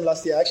KCM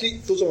last year, I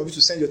actually told some of you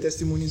to send your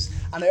testimonies,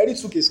 and I already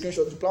took a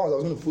screenshot. The plan was I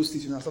was going to post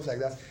it, and stuff like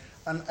that.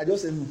 And I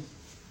just said no.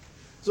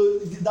 So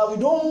that we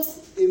don't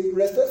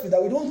respect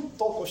that we don't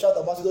talk or shout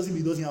about it doesn't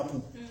mean it doesn't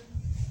happen.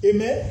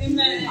 Amen.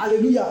 Amen.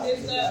 Hallelujah.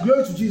 Amen.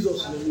 Glory to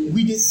Jesus.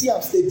 We dey see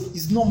am steady.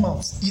 It's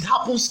normal. It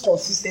happens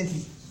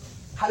consistently.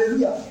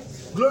 Hallelujah.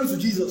 Glory to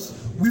Jesus.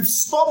 We've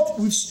stopped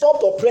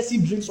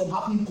oppressive dreams from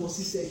happening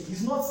consistently.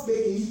 It's not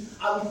speaking.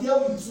 I will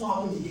tell you it's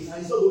not happening again,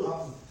 and it's not going to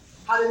happen.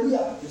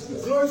 Hallelujah.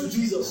 Glory to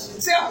Jesus.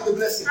 Say I'm in the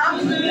blessing. I'm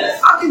in the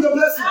blessing. I'm in the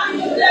blessing.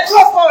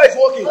 God's power is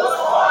working.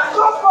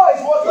 God's power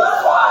is working.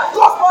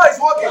 God's power is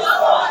working.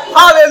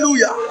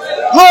 Hallelujah.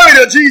 Glory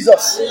to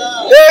Jesus.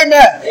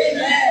 Amen.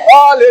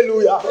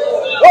 Hallelujah.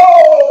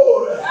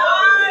 Oh.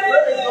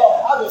 Praise God.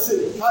 How do you say?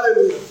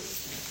 Hallelujah.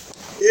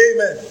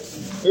 Amen.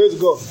 Praise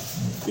God.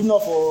 If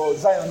not for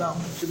Zion now,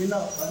 should be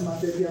now. As my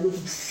piano.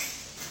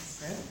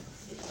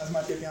 As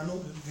my piano.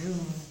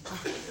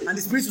 And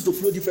the spirit used to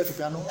flow different to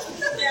piano.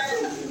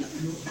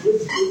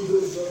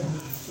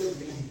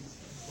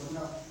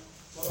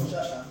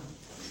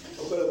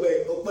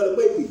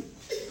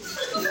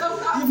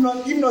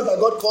 If not that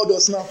God called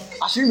us now,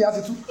 Ashimi has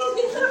it too.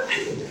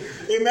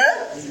 Amen.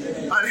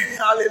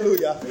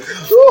 Hallelujah.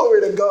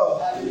 Glory to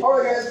God. All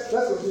right, guys,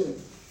 let's continue.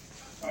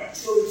 All right.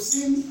 So we've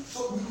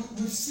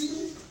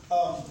seen.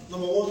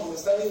 Number one,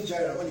 understanding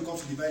Jireh when it comes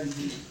to divine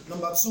leading.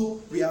 Number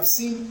two, we have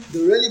seen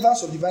the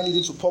relevance of divine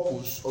leading to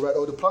purpose, all right,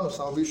 or the plan of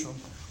salvation.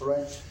 All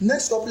right.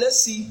 Next up,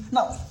 let's see.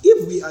 Now,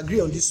 if we agree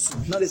on these two,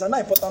 now there's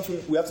another important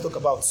thing we have to talk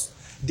about: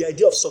 the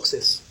idea of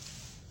success.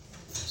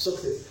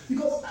 Success,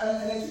 because and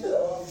I tweeted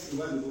about this in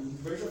one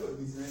very short of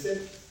this, and I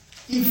said,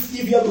 if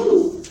you are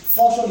going to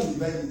function in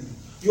divine leading,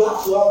 you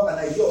have to have an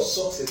idea of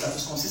success that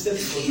is consistent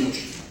with God.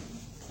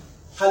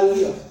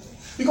 Hallelujah.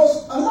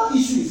 Because another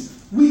issue is,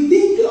 we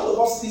think a lot of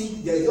us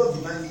think the idea of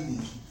divine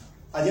leading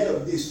at the end of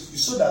the day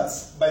is so that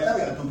by the time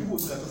we are done, people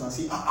will look at us and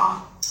say, but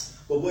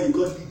boy, you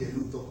can't lead the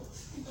look talk.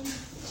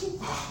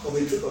 But the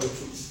truth of the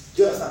truth.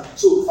 Do you understand?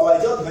 So our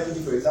idea of divine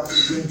leading, for example,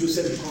 is when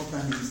Joseph becomes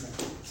prime minister.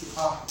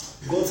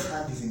 God's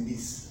hand is in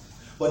this.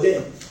 But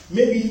then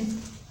maybe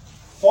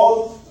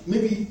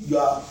you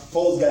are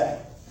Paul's guy,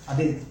 and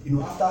then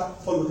after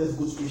Paul wanted to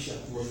go to Asia,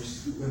 he was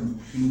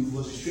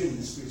restrained in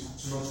the spirit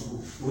not to go.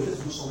 He wanted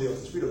to go somewhere else.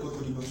 The spirit of God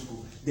told him not to go.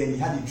 Then he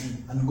had a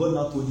dream, and God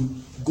now told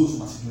him, go to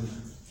Macedonia.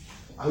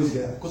 I was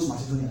there, go to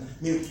Macedonia.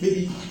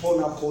 Maybe Paul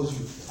now calls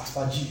you as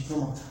per G,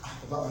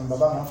 Baba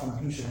now from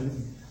Inclusion and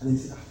everything. And then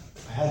he said,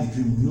 I had a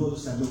dream.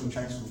 Those times when we're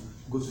trying to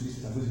go to this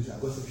place, I go to this, I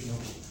got something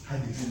else. I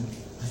had a dream.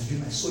 And the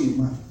dream, I saw a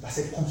man that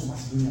said, come to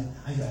Macedonia.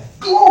 And you're like,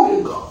 glory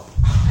to God.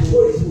 And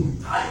God is moving.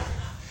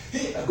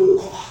 Hey, I go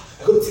to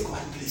take over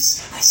the place.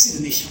 I see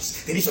the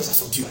nations. The nations are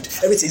subdued.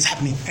 Everything is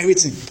happening.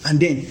 Everything. And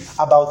then,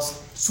 about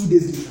 2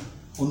 days later,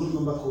 unknown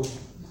number called me.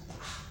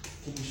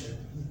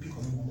 Pick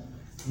on the number.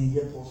 And you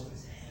hear Paul's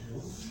voice.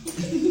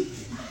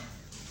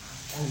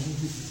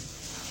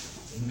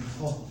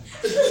 Hello?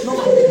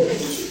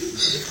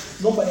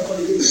 Nobody called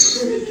again.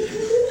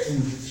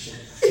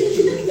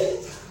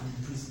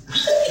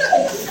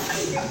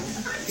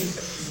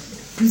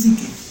 Prison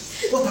came.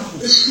 What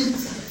happened?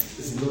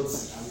 There's a lot. I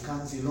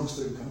can't say a long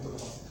story. We can't talk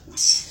about it.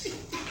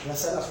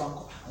 Rasala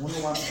Franco. I want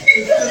one.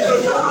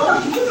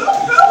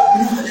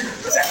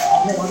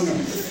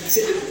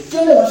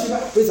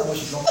 Praise and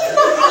worship.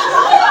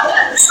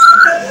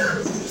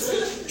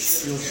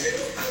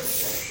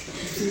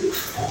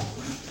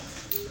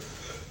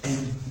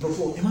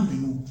 Bro, Emma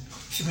Binu.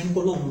 She went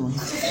below. God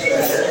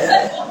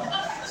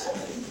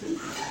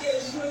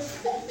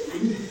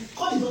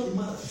is not the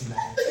man that you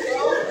like.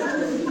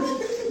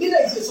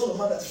 Neither is the son of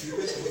man that you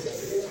request for.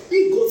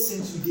 If God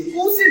sends you there,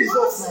 we'll see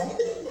results now.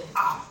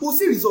 We'll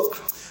see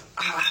results.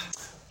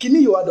 Can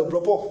you add a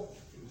bro?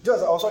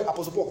 Just, sorry,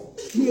 Apostle Paul.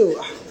 Can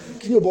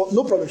you, but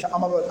no problem.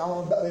 I'm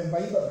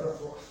buying that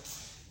bro.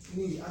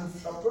 I'm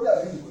probably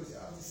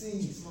I'm saying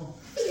it's no.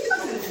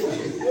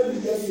 Let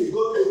me tell you,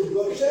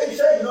 God,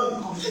 share you know.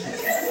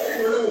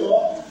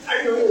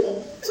 I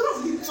know.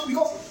 So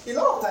because a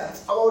lot of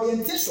times our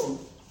orientation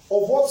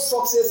of what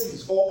success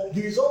is or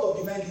the result of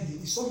divine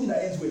leading is something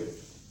that ends well.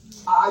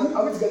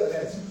 Are we together,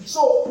 guys?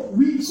 So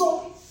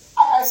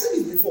I said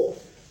this before.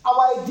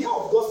 Our idea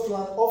of God's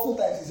plan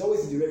oftentimes is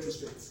always in the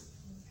retrospect.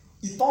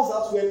 It turns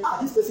out well,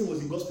 this person was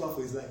in God's plan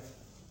for his life.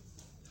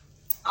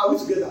 Are we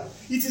together?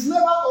 It is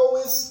never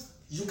always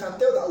you can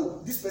tell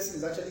that this person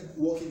is actually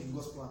working in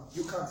God's plan.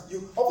 You can't.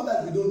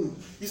 Oftentimes we don't know.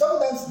 It's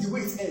oftentimes the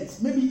way it ends.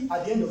 Maybe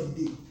at the end of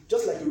the day,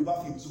 just like a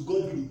Yoruba film, to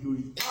God be the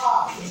glory.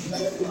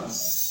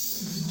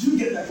 Do you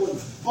get that point?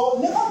 But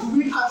never do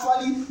we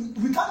actually.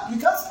 We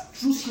can't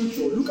through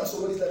scripture look at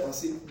somebody's life and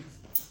say,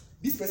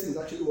 this person is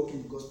actually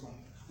working in God's plan.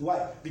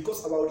 Why?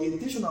 Because our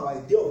orientation, our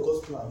idea of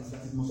God's plan is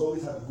that it must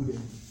always have a good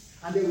ending.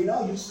 And then we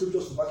now use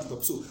scriptures to back it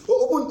up. So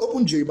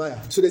open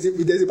Jeremiah. So there's a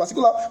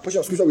particular portion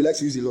of scripture we like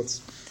to use a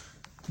lot.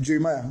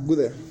 Jeremiah, go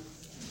there.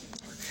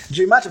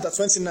 Jeremiah chapter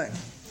 29.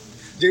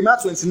 Jeremiah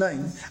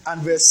 29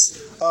 and verse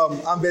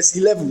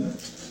 11.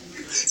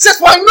 Says,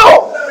 "For I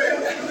know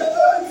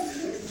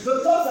the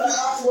thoughts that I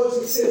have towards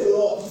you, says the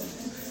Lord.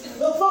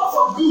 The thoughts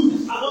of good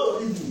and not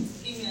of evil.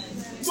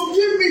 So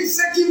give me,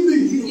 say neighbor.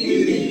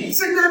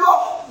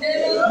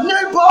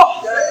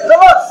 The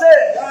Lord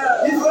said,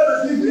 He's going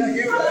to give me.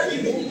 The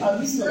Lord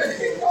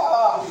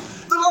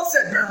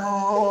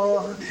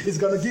said, He's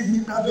going to give me.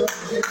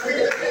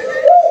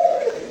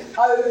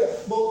 Hallelujah.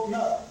 But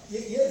now,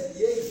 here's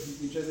the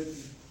interesting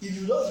thing. If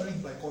you just read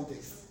by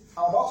context,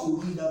 I'm about to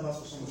read that verse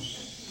for someone.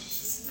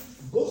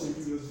 Go to the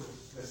previous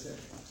verse 10.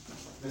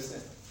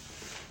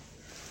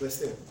 Verse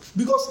 10.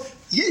 Because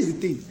here's the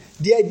thing.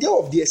 The idea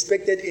of the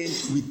expected end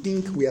we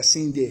think we are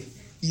seeing there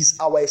is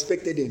our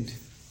expected end.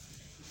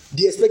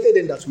 The expected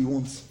end that we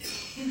want.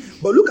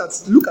 But look at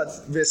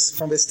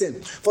verse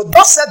 10. For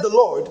thus said the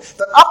Lord,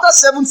 that after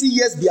 70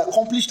 years be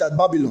accomplished at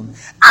Babylon,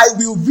 I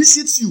will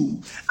visit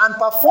you and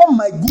perform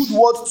my good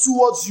word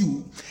towards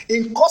you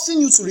in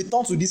causing you to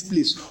return to this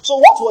place. So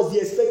what was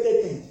the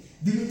expected end?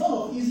 The return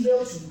of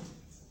Israel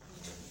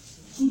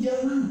to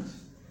their land.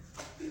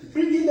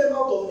 Bringing them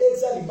out of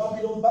exile in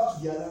Babylon back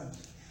to their land.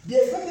 The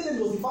expected end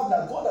was the fact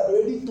that God had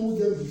already told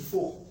them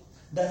before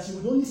that he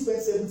would only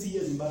spend 70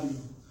 years in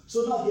Babylon.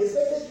 So now the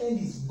expected end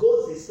is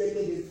God's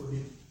expected end for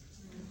them.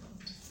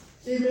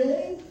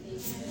 Amen?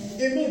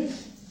 Amen?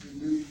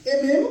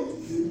 Amen?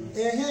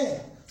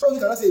 Amen? So you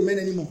cannot say amen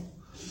anymore.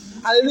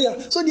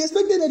 Hallelujah. So the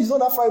expected end is not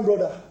that fine,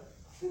 brother.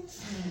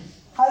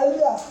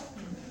 Hallelujah.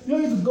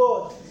 Glory to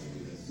God.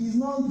 He's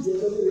not the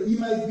expected end. He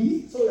might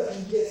be, so that I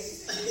can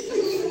guess.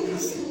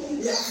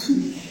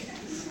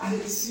 I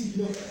see,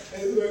 a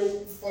very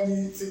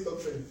funny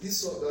TikTok trend.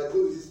 This one, I go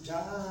with this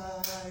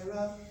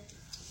Jaira.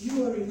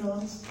 You are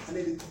renowned. And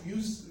then they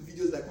use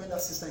videos like when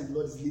that sister in the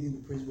Lord is leading the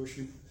praise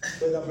worship,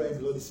 when that brother in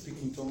the Lord is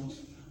speaking in tongues,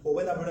 or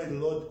when that brother in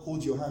the Lord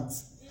holds your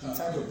hands in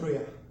times of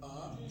prayer.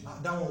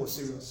 That one was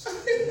serious.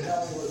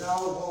 that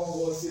one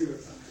was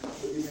serious.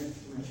 Amen.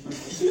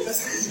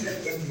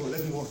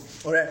 Let's move on.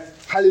 All right.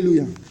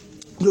 Hallelujah.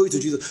 Glory to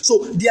Jesus.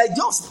 So the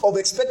idea of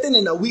expected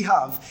end that we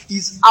have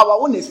is our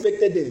own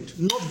expected end,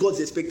 not God's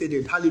expected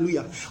end.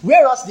 Hallelujah.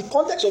 Whereas the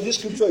context of this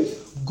scripture is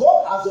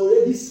God has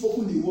already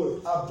spoken the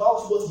word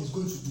about what he's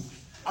going to do.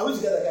 Are we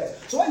together, guys?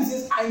 So when he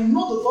says, I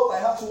know the thought I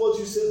have towards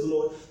you, says the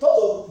Lord, thought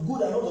of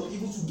good and not of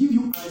evil, to give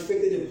you an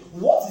expected end.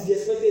 What is the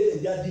expected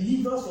end? Their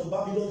deliverance from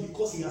Babylon,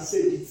 because he has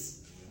said it.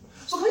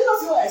 So can you not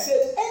see what I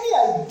said?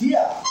 Any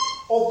idea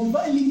of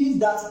divine leading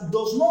that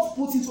does not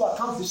put into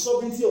account the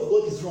sovereignty of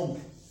God is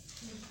wrong.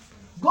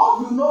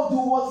 God will not do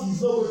what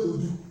he's not going to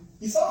do.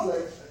 It sounds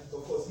like,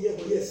 of course, yeah,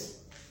 but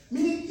yes.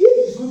 Meaning,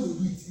 if he's going to do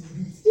it, he will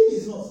do it. If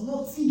he's not,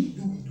 nothing he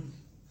do, we do.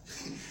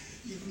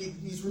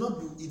 It will not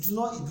do. It will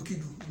not do.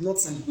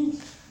 Nothing.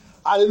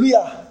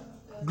 Hallelujah.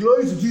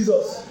 Glory to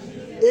Jesus.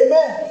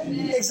 Amen.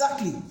 Amen.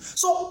 Exactly.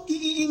 So,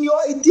 in your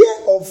idea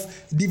of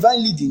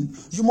divine leading,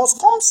 you must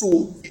come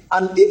to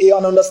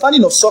an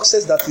understanding of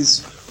success that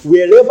is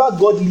wherever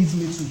God leads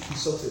me to is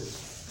success.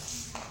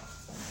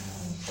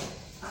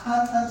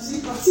 And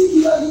see,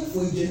 particularly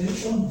for a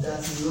generation that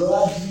is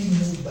largely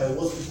moved by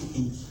what people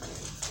think.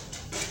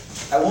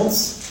 I want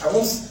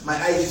my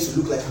ideas to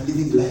look like I'm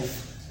living life.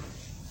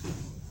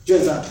 Do you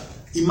understand?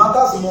 It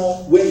matters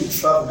more when you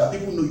travel, that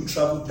people know you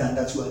travel than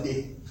that you are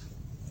there.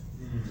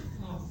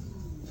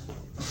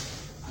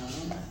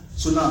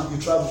 So now you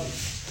travel. The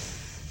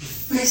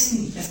first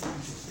thing, let's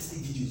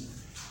take videos.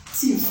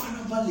 See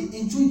Farah Valley,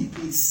 enjoy the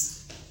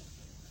place.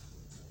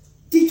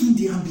 Take in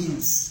the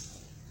ambience.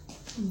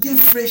 Get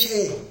fresh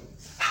air.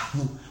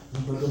 No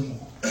brother, no.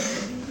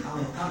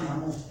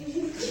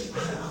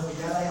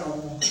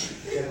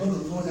 They're going to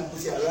know that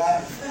pussy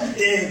alive.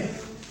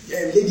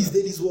 Yeah,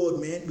 ladies world,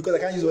 man. Because I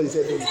can't use what he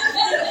said.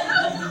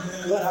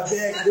 God,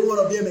 I don't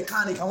want to be a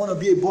mechanic. I want to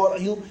be a baller.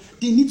 You know,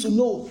 they need to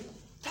know.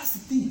 That's the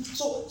thing.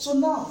 So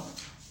now,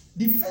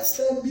 the first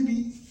time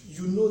maybe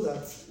you know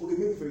that. Okay,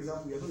 maybe for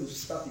example, you're going to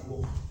start a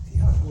war.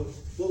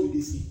 What will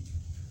they say?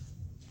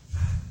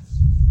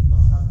 No,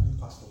 I'm not doing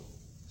pastor.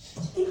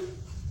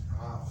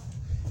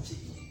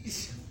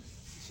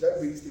 Should I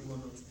bring this thing or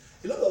not?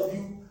 A lot of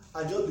you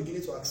are just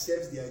beginning to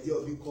accept the idea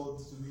of being called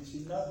to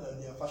ministry now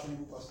that they are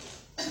fashionable pastors.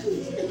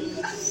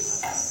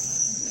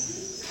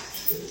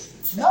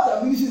 Now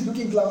that ministry is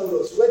looking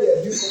glamorous, where they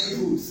are doing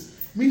something goals,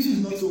 ministry is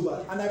not so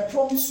bad. And I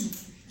promise you,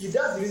 if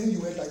that's the reason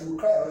you enter, you will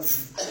cry around you.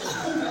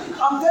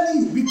 I'm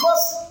telling you,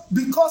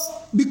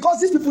 because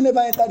these people never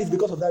entered it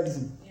because of that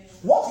reason.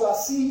 What you are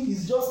seeing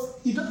is just,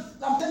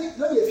 I'm telling you,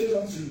 let me explain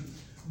something to you.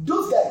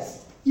 Those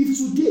guys, if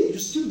today you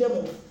steal them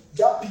of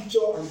that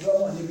picture and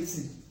drama and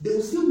everything, they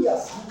will still be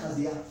as hank as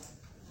they are.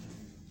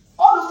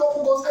 All those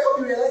couple goals, I hope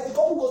you realize the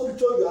couple goals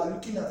picture you are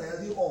looking at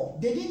and you're on,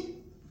 they didn't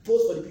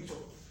post for the picture.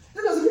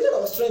 Then there's a picture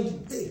that was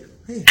trending.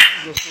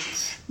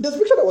 There's a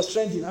picture that was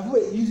trending. I've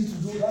always used it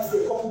to do last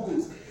day, couple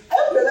goals. I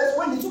hope you realize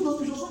when they took those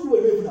pictures, some people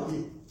were even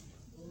away.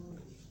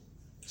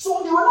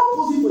 So they were not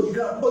posing for the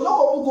ground, but your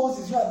couple goals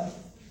is running.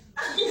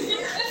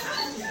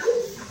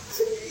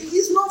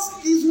 It's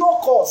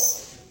not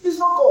cause. It's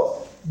not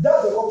cause.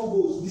 That's the couple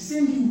goals. The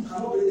same you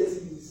cannot play this.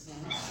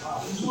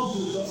 It's not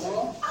good.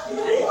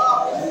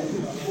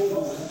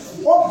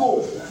 One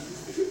goal.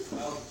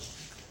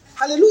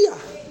 Hallelujah.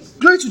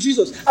 Glory to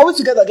Jesus. Are we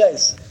together,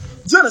 guys?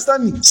 Do you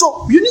understand me?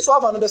 So you need to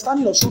have an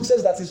understanding of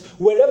success that is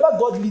wherever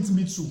God leads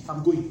me to,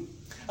 I'm going.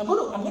 I'm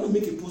going to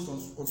make a post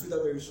on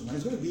Twitter very soon, and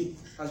it's going to be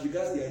as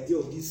regards the idea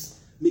of this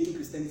making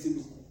Christianity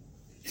look cool.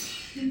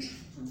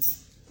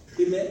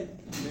 Amen.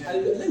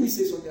 Let me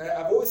say something.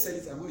 I've always said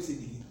it. I'm going to say it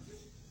again.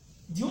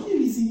 The only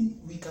reason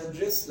we can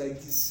dress like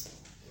this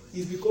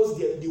is because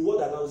the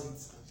word allows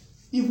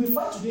it. If we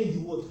find today in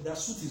the word that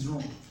suit is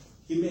wrong,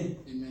 amen.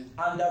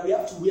 And that we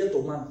have to wear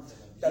turban,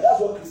 that's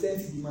what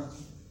Christianity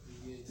demands.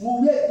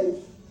 We'll wear it.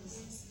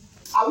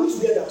 Are we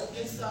together?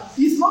 Yes, sir.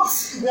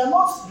 We are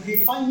not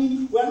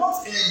refining, we are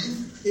not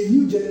a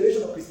new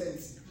generation of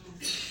Christianity.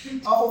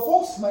 And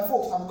for my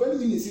folks, I'm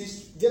currently doing a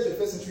series, Get the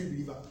First Century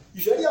Believer.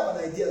 You should already have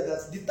an idea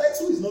that the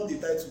title is not the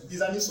title,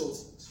 it's an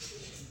insult.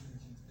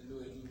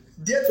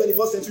 Dear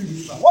 21st Century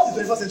Believer. What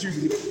is 21st Century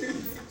Believer?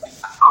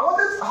 I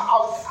wanted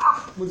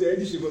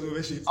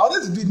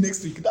to do it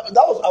next week. I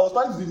was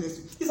planning to do it next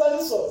week. It's an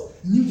insult.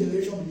 New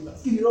generation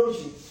believers.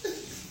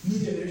 New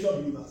generation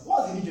believers.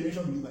 What is a new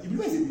generation believer? A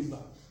believer is a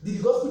believer. Did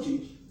the gospel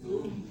change? No.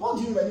 What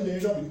do you mean by new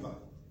generation believer?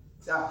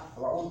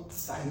 Our own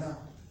style now.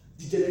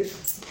 The generation.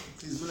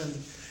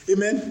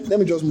 Amen. Let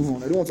me just move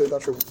on. I don't want to enter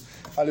trouble.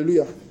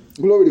 Hallelujah.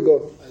 Glory to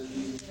God.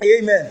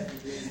 Amen.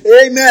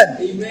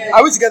 Amen.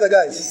 Are we together,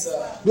 guys? Yes,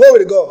 sir. Glory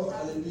to God.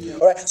 Hallelujah.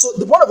 All right. So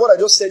the point of what I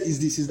just said is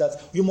this: is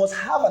that you must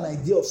have an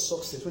idea of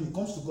success when it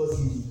comes to God's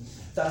leading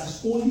that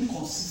is only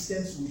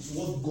consistent with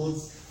what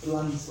God's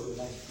plan is for your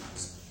life.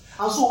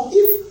 And so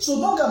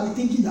don't get me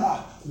thinking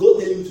that God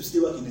telling me to stay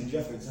back in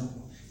Nigeria, for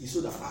example, is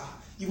so that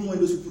even when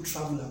those people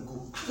travel and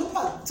go,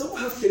 some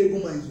have terrible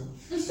minds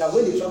that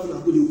when they travel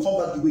and go, they will come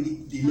back the way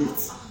they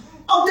left.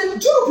 And then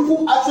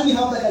people actually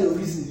have that kind of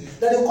reasoning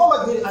that they will come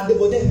back the way, and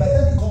but then by the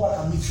time they come back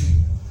and meet you,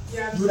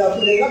 you would have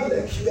been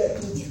like, Shiva, I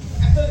told you.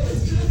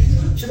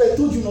 Shiva, I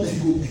told you not to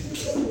go.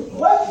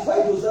 Why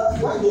does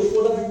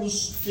other people's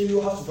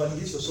failure have to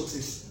validate your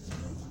success?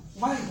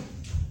 Why?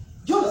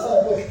 Do you understand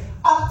my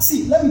point?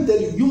 See, let me tell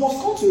you, you must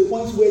come to a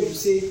point where you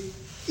say,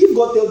 if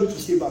God tells me to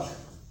stay back,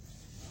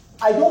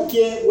 I don't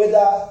care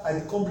whether I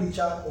become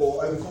richer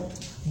or I become.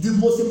 The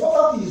most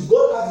important thing is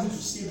God asks me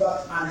to stay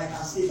back and I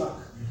can stay back.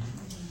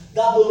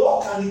 That the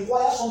Lord can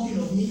require something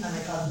of me and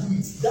I can do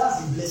it. That's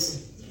a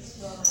blessing.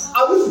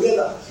 Are we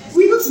together?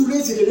 We need to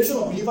raise a generation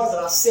of believers that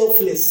are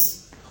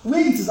selfless, where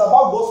it is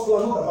about God's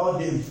plan, not about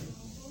them.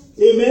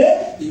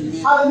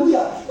 Amen?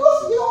 Hallelujah.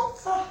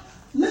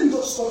 Let me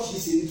just touch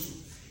this a little.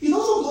 It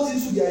also goes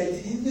into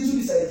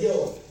this idea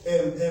of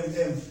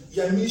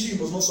your ministry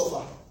must not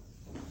suffer.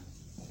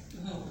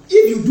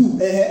 If you do,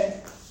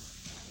 amen.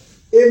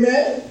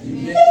 If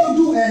you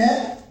do,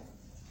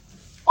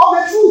 of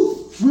the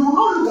truth, we will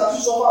not look at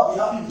you suffer and be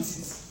happy with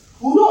it.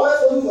 We will not always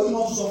tell you for you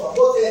not to suffer.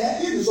 But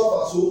if you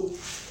suffer, so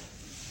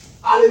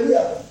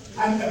hallelujah. I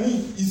mean,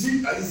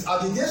 are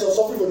the days of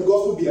suffering for the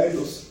gospel behind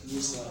us?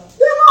 Yes, sir.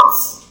 They're not.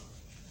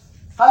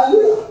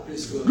 Hallelujah.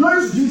 Glory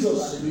to Jesus.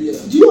 Hallelujah.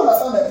 Do you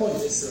understand my point?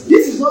 Yes,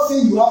 this is not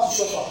saying you have to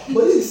suffer,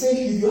 but this is saying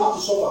if you have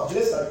to suffer,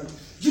 blessed are you.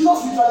 Jesus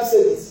literally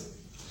said this.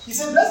 He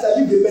said, blessed are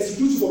you, they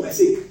persecute you for my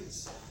sake.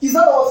 Is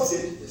that what he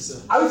said? Yes, sir.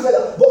 Are you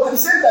together? But at the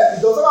same time,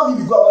 it does not mean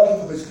you go about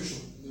looking for persecution.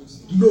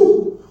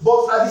 No.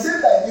 But at the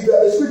same time, if you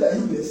are persecuted, are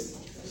you blessed?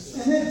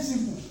 It's very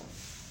simple.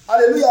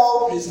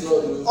 Hallelujah. Praise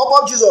God.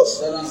 Up Jesus.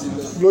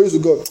 Glory to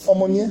God.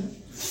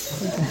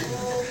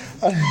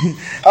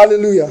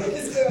 Hallelujah.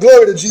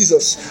 Glory to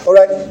Jesus. All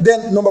right.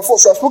 Then number 4.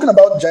 So I've spoken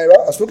about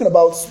Jireh. I've spoken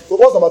about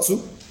what's number 2?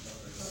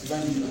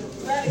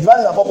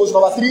 Divine and purpose.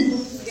 Number 3,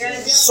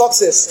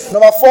 success.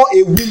 Number 4,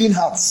 a willing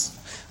heart.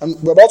 And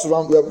we're about to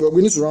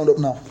we need to round up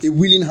now. A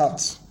willing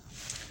heart.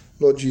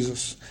 Lord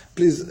Jesus.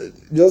 Please,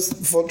 try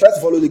to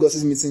follow the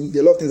gospel meeting.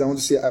 There are a lot of things I want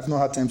to say. I've not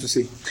had time to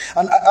say.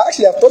 And I've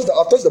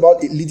touched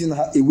about a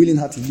willing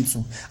heart in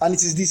Gibson. And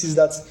it is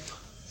that,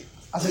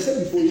 as I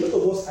said before, a lot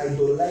of us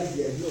idolize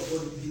the idea of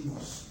God leading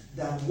us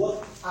than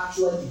what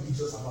actually it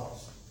leads us about.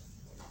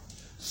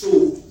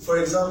 So, for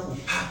example,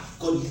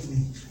 God lead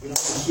me. I want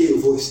to hear your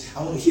voice. I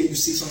want to hear you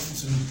say something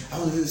to me. I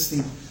want to do this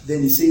thing.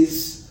 Then he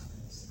says,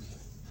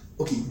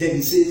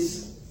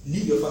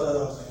 leave your father's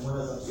house and your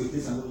mother's house to a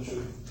place I'm going to show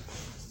you.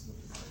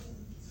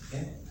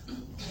 Yeah?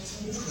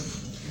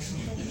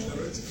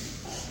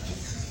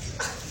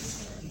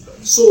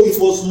 So it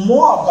was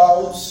more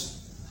about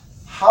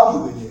how you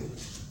were led,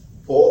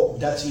 or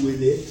that you were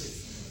led,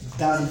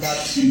 than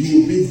that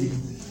you obeyed him.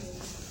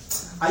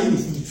 Are you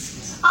with me?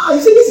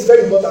 You see, this is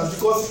very important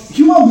because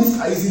human beings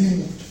are easily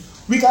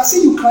moved. We can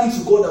see you crying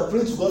to God and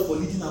praying to God for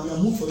leading, and we are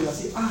moved for you and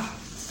say,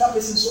 that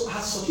person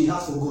has such a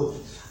heart for God.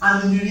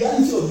 And in the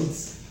reality of it,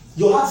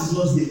 your heart is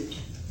not there.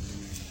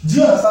 Do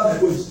you understand my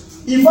point?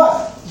 In fact,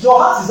 your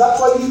heart is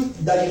actually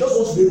that you just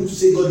want to be able to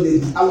say, God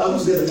led me. I want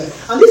to get the guy.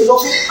 And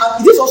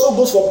this also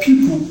goes for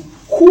people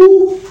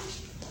who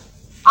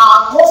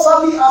are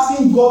constantly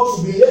asking God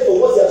to be led for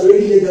what he has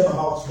already led them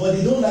about, but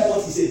they don't like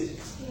what he said.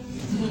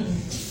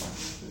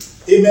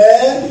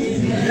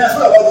 Amen. That's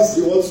what about this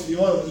you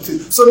want to say.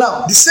 So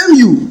now, the same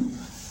you,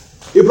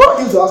 a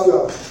brother came to ask you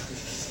out.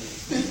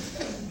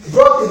 A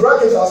brother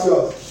came to ask you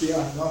out.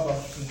 Yeah, not bad.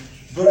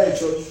 Brother in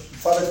church,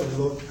 father for the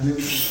Lord, and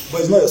everything. But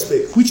it's not your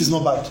spec, which is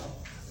not bad.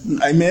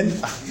 Amen.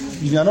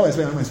 If you are not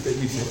expecting, I'm not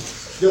expecting it.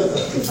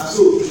 And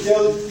so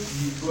tell the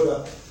brother,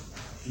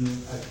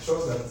 I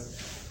trust that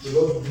the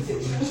Lord will do for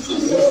you.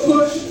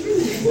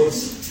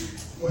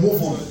 But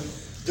move on.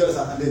 Just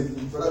and then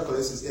the brother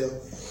collects his L.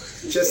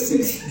 Chest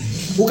it.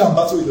 Who can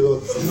battle with the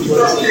Lord?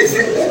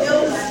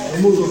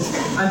 Move on.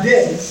 And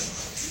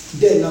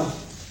then now,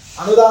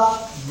 another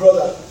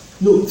brother.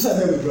 No, this is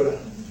not my brother.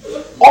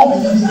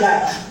 Unbelieving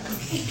guy.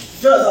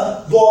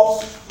 But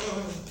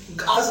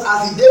as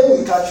the devil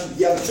will catch you,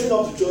 he has trained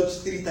up to church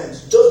 3 times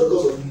just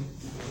because of you.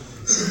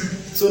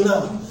 So now,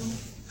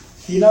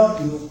 he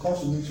comes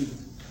to meet you.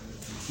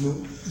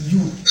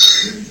 You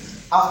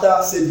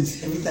after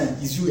service, every time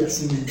is you are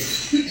singing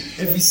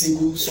every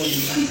single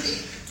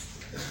Sunday.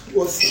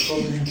 What's the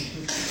problem?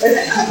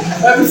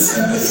 Every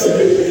single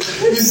Sunday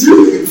is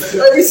you.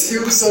 Every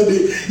single Sunday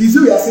is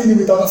you are singing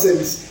without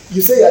service.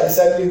 You say you are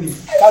discipling me.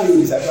 Can't you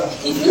disciple?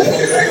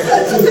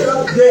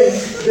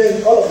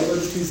 Then all of a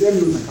sudden, please let me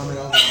use my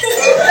camera.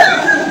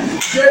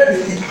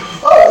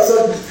 All of a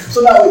sudden, so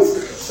now wait.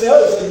 So all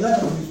of a sudden, you're not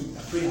going to be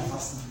praying and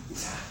fasting.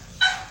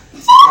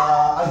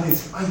 Agnes,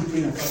 are you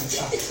praying and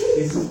fasting?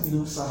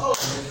 Sir. Oh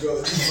my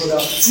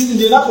God. See,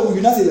 they're not coming.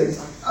 You're not saying like,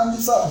 I'm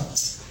sir.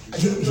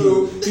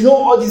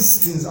 All these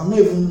things, I'm not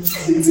even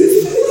saying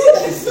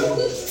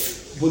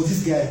this. But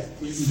this guy,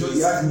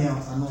 he asked me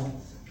out, I know.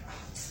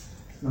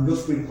 I'm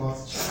just praying about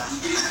it.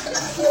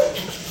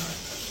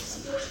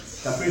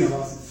 I'm praying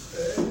about it.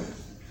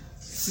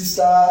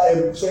 Sister,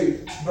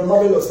 Brother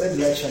Marvelous, let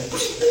the light shine.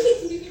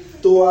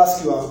 To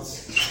ask you out.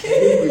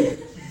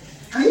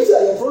 Can you say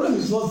that your problem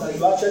is not that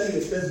you actually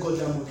respect God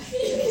that much?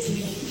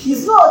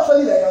 It's not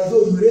actually like as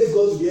though you raise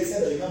God to the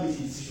extent that you can't make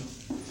a decision.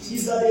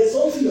 It's that there's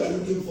something you are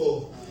looking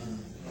for.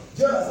 Do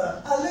you understand?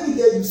 And let me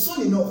tell you,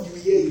 soon enough you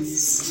will hear it.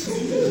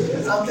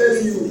 I'm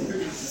telling you.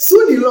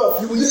 Soon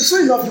enough you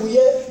will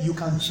hear you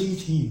can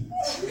change him.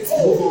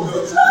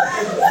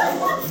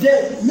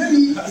 Then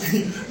maybe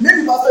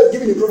pastor is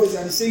giving a prophecy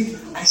and he's saying,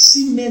 I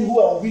see men who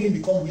are unwilling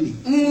become willing.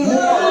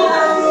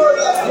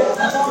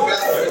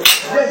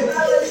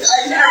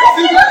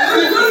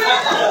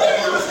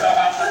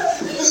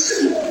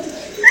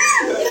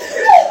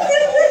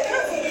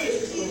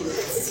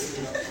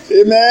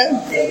 Amen.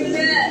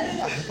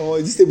 Oh,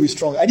 this table is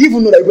strong. I didn't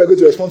even know that we were going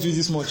to respond to you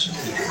this much.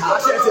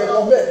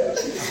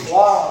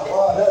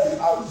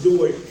 Wow, don't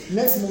worry.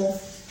 Next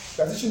month,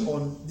 transition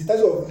on the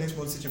title of next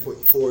month's teaching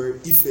for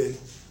Ife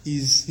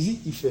is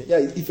it Ife? Yeah,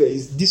 Ife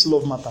is This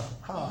Love Matter.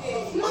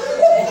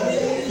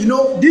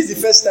 This is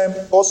the first time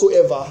also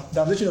ever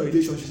that I'm teaching on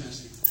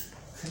relationships.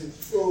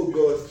 Oh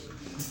God.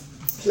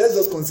 Let's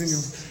just continue.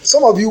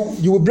 Some of you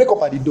will break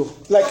up at the door.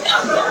 Like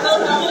as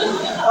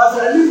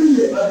you're living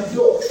here at the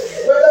door,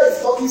 whether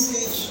it's talking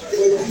stage,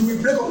 you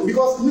will break up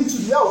because me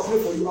today I'll pray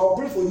for you. I'll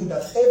pray for you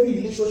that every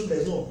relationship that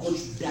is not of God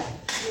should die.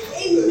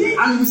 Amen.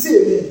 And you say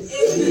amen.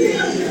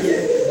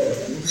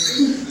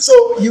 So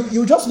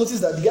you just notice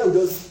that the guy will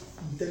just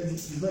tell me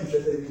he's not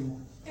interested anymore.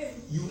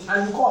 You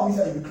call me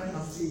and you'll be crying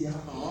and say, yeah.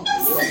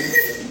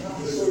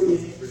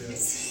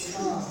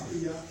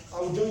 I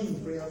will join you in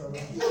prayer.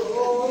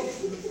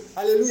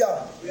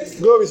 Hallelujah.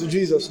 Glory to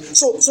Jesus.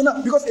 So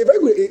now, because a very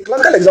good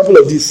classical example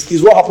of this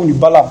is what happened with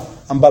Balaam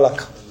and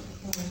Balak.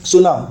 So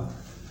now,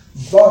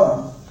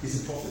 Balaam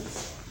is a prophet.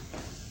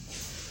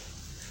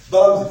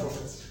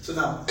 So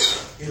now,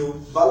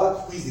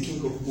 Balak, who is the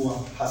king of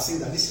Moab, has seen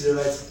that these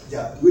Israelites,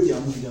 the way they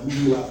are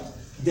moving well.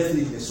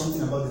 Definitely, there's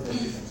something about them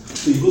different.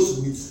 So he goes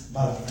to meet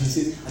Balak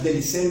and then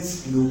he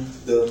sends,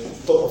 the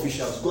top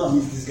officials, go and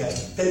meet this guy,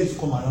 tell him to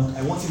come around.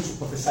 I want him to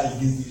prophesy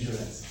against the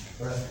Israelites.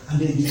 Right? And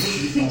then he goes to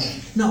this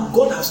Balak. Now,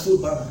 God has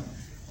told Balak,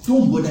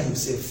 don't bother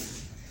yourself.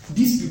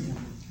 These people,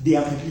 they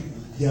are my people,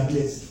 they are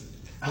blessed.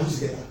 I want to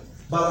get that.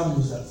 Balak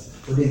knows that.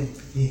 But then,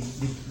 the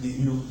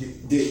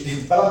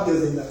Balaam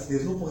tells them that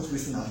there's no point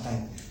wasting our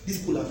time. These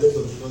people are left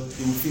of the Lord,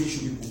 they will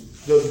finish you people.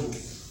 Just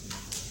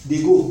go.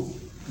 They go.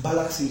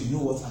 Balak says, you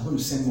know what, I'm going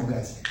to send more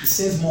guys. He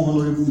sends more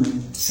honorable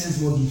men, sends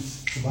more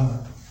gifts to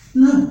Balak.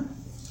 Now,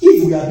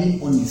 if we are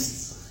being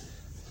honest,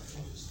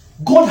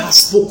 God has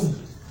spoken.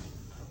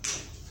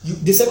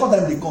 The second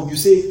time they come, you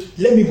say,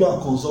 let me go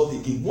and consult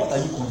again. What are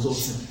you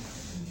consulting?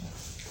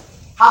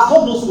 Has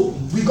God not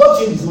spoken? We got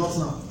changed his mouth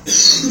now.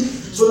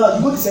 So now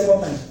you go the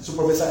second time to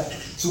prophesy,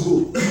 to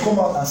go. You come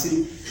out and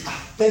say,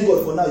 thank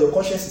God for now, your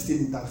conscience is still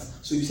intact.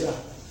 So you say,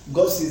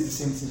 God says the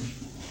same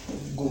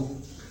thing. Go.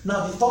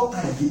 Now the third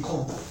time they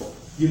come,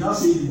 you now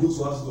say you go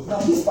to ask God. Now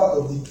this part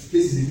of the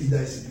place is a bit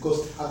dicey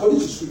because according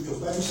to scripture,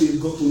 Bible says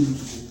God told you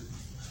to go.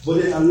 But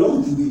then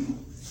along the way,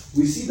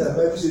 we see that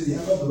Bible says the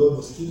hand of the Lord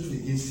was kindled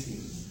against him,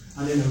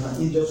 and then there was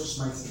an angel to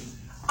smite him.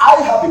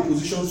 I have a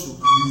position to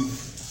believe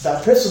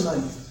that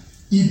personally,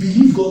 he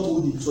believed God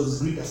told him it was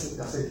his Greek that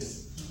said this.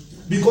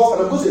 Because,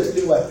 and I'm going to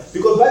explain why.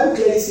 Because Bible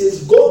clearly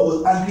says God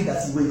was angry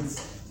that he went.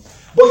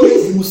 But here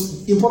is the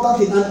most important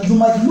thing, and you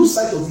might lose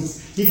sight of it.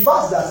 The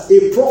fact that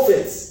a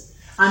prophet,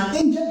 an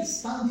angel is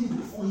standing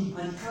before him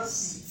and he can't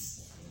see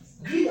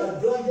it. Greed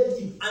had blinded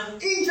him.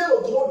 An angel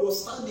of the Lord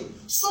was standing.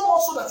 So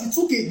much so that he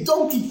took a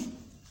donkey.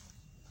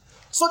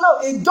 So now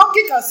a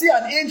donkey can see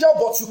an angel,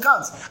 but you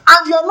can't.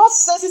 And you are not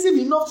sensitive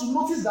enough to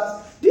notice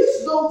that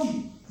this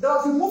donkey that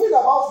has been moving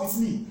about with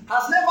me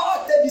has never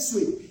acted this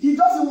way. He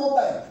does it one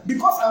time.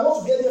 Because I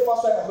want to get there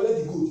faster, I can collect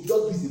the gold. You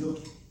just beat the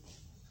donkey.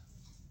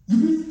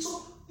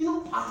 So,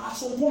 at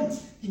some point,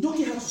 the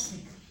donkey has to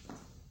speak.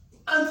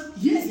 And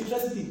here's the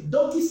interesting thing.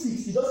 Donkey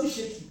speaks, he doesn't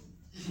shake you.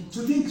 To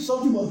think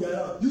something must be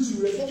around. You should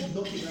respect the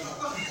donkey now.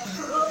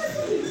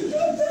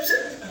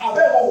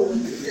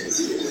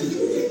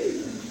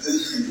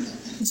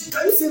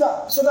 Can you see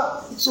that?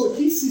 So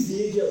he sees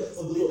the angel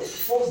of the Lord.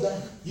 Falls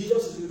down. He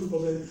just says, no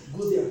problem.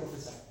 Go there and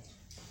prophesy.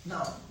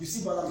 Now, you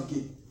see Balaam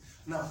again.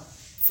 Now,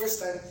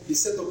 first time they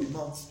set up a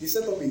mount. They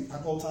set up an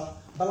altar.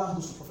 Balaam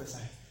goes to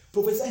prophesy.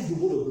 Prophesy is the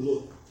word of the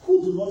Lord.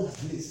 Who the Lord has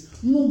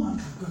blessed, no man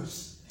can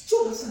curse.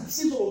 So understand, he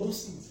says all of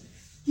those things.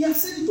 He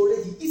has said it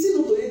already. Is it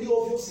not already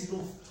obvious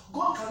enough?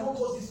 God cannot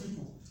cause these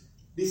people.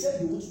 They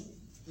said they want to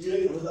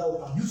erect another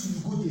altar. You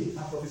should go there and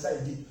prophesy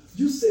again.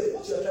 You say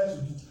what you are trying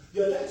to do.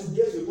 You are trying to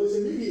get to a point, say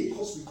maybe a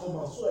curse will come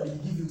out so that they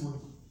will give you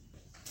money.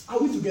 Are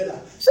we together?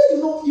 So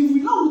if we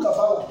now look at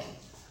Balaam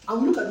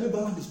and we look at the way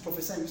Balaam is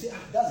prophesying, we say,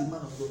 that's a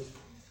man of God.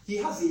 He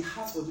has a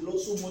heart for the Lord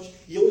so much,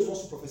 he always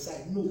wants to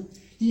prophesy. No.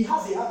 He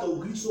has a heart of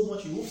greed so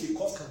much, he hopes a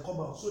curse can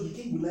come out so the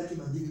king will like him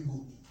and give him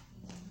gold.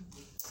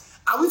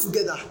 Are we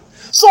together?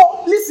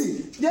 So,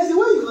 listen, there's a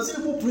way you can see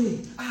people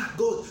praying.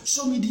 God,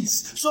 show me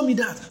this, show me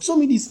that, show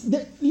me this.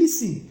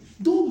 Listen,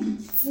 don't be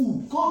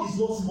fooled. God is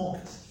not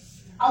mocked.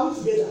 Are we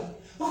together?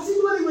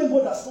 Particularly when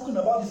God has spoken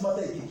about this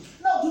matter again.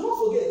 Now, do not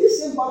forget, this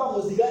same Balaam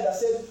was the guy that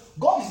said,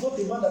 God is not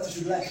a man that he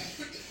should lie.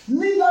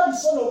 Neither the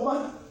Son of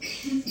Man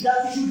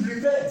that he should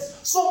repent.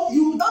 So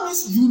that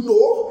means you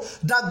know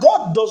that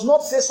God does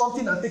not say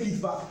something and take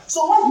it back.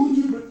 So why do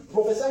you keep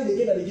prophesying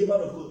again and again,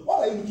 man of God? What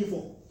are you looking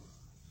for?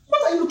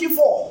 What are you looking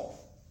for?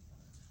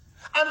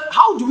 And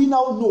how do we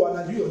now know and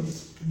agree on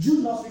this?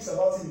 Jude now speaks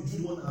about it in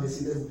Jude 1 and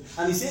verse 11.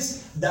 And he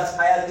says that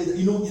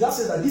that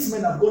says that these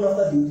men have gone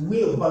after the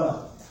way of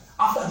Balaam,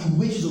 after the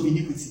wages of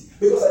iniquity.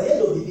 Because at the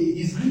end of the day,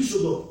 his greed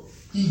showed up.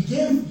 He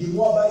gave the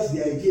Moabites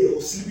the idea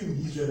of sleeping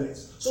with the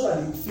Israelites so that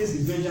they would face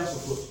the vengeance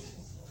of God.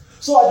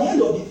 So at the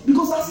end of it,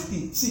 because that's the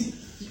thing. See,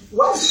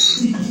 why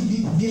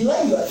the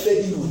line you are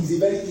treading on is a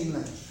very thin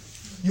line.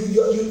 You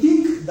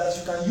think that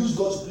you can use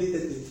God to play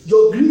tete.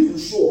 Your greed will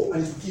show up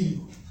and it will kill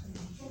you.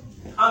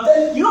 And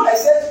then, I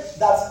said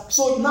that,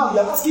 so now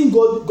you're asking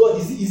God,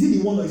 is it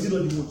the one or is it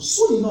not the one?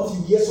 Soon enough,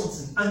 you hear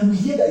something and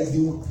you hear that it's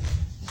the one.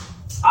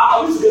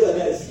 Are we together,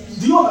 guys?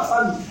 Do you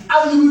understand me?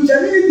 And you will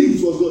genuinely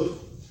think it was God.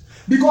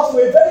 Because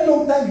for a very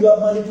long time, you have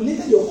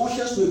manipulated your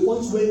conscience to a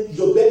point where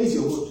your belly is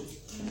your God.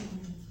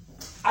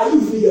 Are you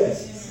with me,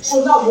 guys?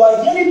 So now you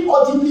are hearing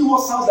audibly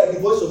what sounds like the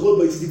voice of God,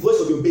 but it's the voice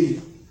of your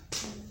belly.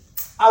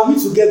 Are we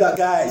together,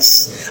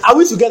 guys? Are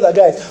we together,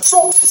 guys?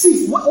 So,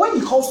 see, when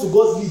it comes to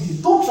God's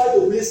leading, don't try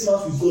to play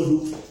smart with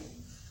God.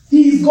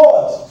 He is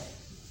God.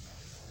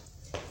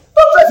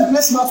 Don't try to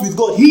play smart with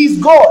God. He is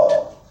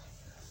God.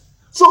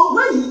 So,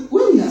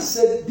 when he has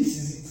said, this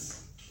is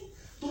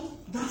it,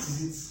 that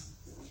is it.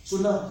 So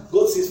now,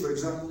 God says, for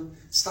example,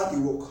 start a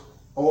work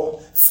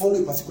or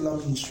follow a particular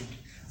ministry.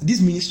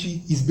 This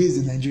ministry is based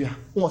in Nigeria.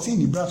 In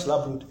the branch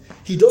lab road.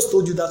 He just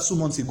told you that 2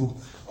 months ago.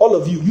 All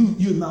of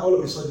you now all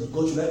of a sudden,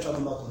 God, should I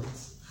travel back on it?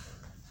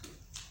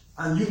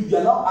 And you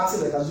are now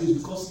acting like as though it's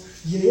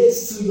because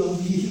yes to your will.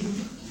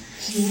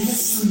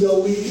 Yes to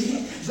your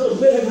will. God,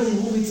 wherever you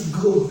want me to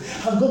go,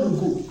 I'm going to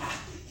go.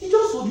 He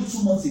just told you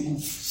 2 months ago,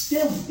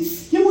 stay with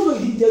it. Even though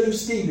he didn't tell you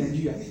stay in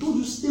Nigeria, he told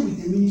you stay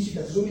with the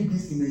ministry that is only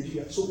based in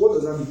Nigeria. So what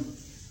does that mean?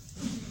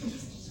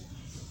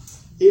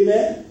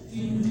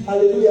 Amen?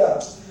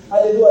 Hallelujah.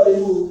 Hallelujah.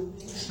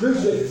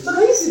 Hallelujah. So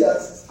can you see that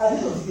at the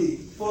end of the day,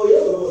 for a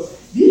lot of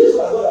us, the reason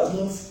why God has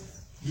not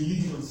been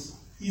leading us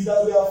is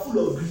that we are full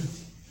of greed.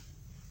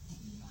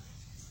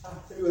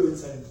 Everywhere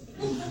inside.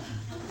 We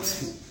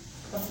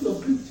are full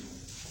of greed.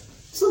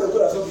 It's not that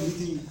God has not been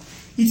leading you.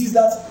 It is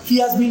that He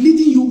has been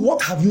leading you.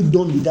 What have you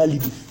done with that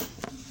leading?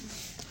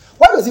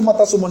 Why does it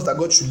matter so much that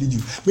God should lead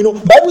you?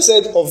 Bible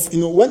said of,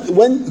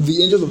 when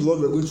the angels of the Lord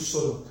were going to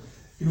Sodom,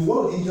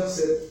 one of the angels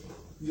said,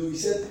 he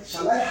said,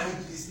 shall I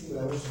hide this thing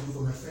that I want to do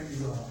for my friend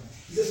Abraham?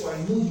 He says, for I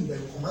know you that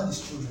you command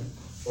his children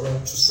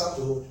to serve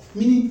the Lord.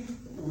 Meaning,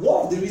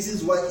 one of the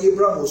reasons why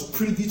Abraham was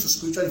privy to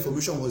spiritual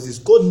information was this: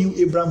 God knew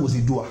Abraham was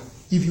a doer.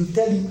 If you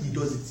tell him, he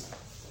does it.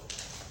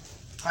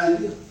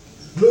 Hallelujah.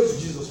 Glory to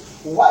Jesus.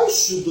 Why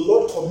should the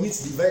Lord commit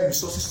divine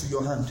resources to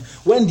your hand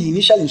when the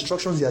initial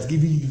instructions He has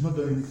given you, you've not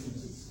done anything?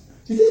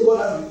 You think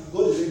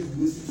God is ready to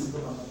do things in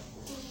your hand?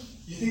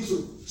 You think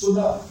so? So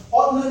now,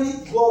 ordinary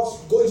God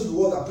going to the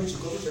world and preach the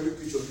gospel to every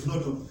creature, you've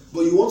not done.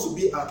 But you want to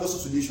be an apostle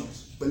to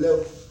nations. But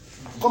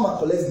come and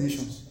collect the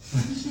nations.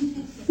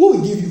 Who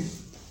will give you?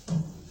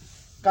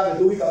 Can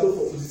the week ago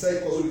for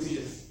decide cause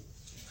teachers?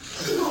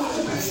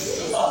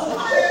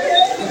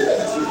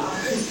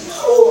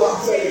 Oh,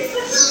 I'm sorry.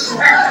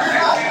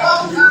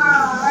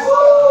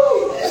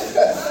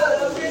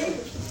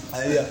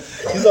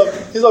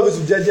 He's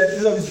obviously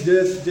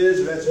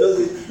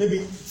maybe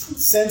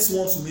send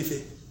someone to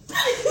Mayfair.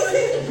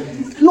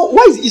 No,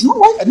 why is it's not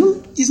why I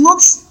don't it's not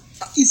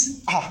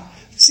it's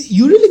see,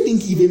 you really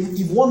think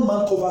if one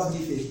man covers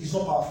Mayfair, it's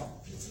not powerful.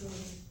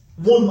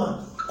 One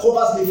man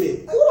covers Mayfair.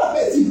 I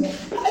think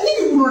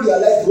people don't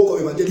realize the work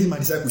of evangelism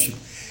and discipleship.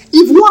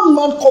 If one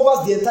man covers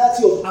the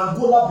entirety of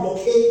Angola Block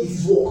A, it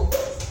is work.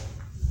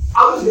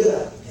 Are we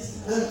together?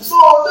 So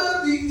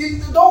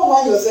don't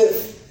mind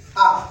yourself.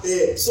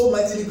 So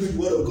mightily great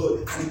word of God,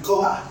 and you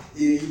cover,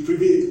 you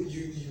prevail,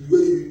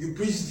 you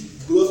preach the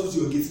gospel to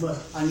your gate man,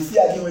 and you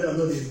still again when I'm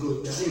not there is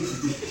God. You're saying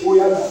today, oh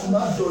yeah,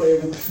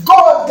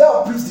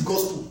 God preach the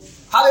gospel.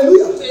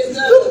 Hallelujah.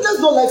 Let's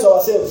don't lie to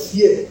ourselves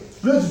here.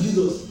 Glory to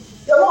Jesus.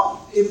 You're not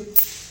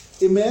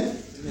amen.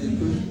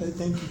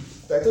 Thank you.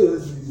 I told you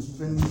let's do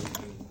this.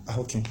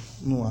 Okay.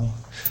 No.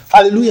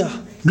 Hallelujah.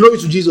 Glory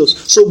to Jesus.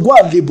 So go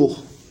and labor.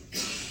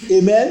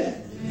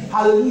 Amen.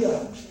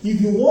 Hallelujah.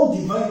 If you want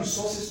divine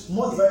resources,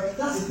 more divine,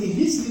 that's the thing.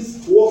 This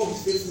is work with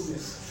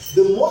faithfulness.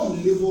 The more you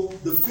labor,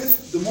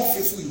 the more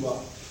faithful you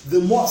are, the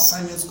more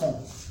assignments come.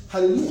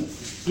 Hallelujah.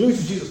 Glory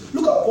to Jesus.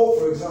 Look at Paul,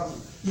 for example.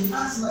 In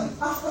Acts 9,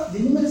 after the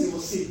moment he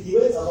was saved, he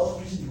went about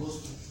preaching the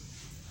gospel.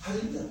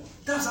 Hallelujah.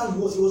 That's how he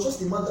was. He was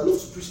just a man that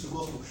loves to preach the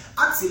gospel.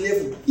 Acts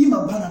 11, him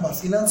and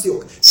Barnabas in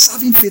Antioch,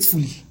 serving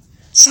faithfully.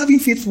 Serving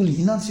faithfully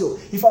in Antioch.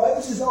 If our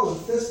Bible says that was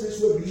the first place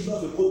where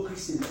believers were called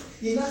Christians.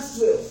 In Acts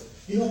 12,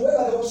 where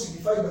that was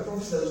signified by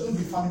prophecy that there was going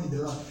to be famine in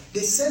the land, they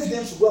sent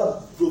them to go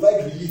and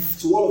provide relief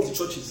to all of the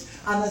churches.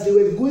 And as they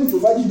were going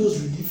providing those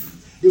relief,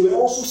 they were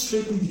also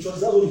strengthening the church.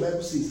 That's what the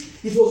Bible says.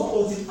 It was not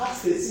until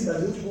Acts 13 that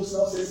the Holy Ghost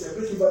now says,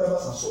 separating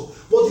Barnabas and Saul.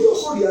 But they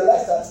also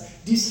realized that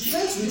the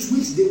strength with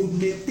which they would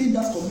maintain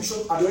that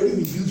commission had already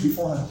been built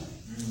beforehand.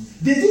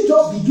 They didn't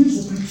just begin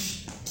to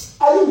preach.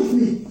 Are you with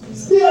me?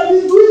 They have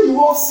been doing the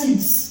work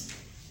since.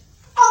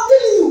 I'm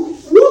telling you,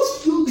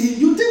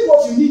 you think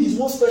what you need is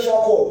one special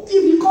call.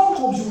 If the call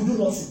comes, you will do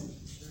nothing.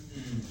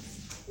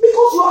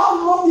 Because you have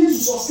nothing to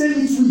sustain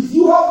it with.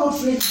 You have no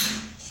training.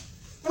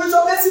 With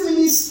your 30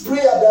 minutes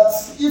prayer, that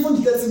even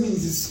the 30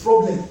 minutes is a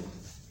problem.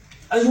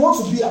 And you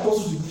want to be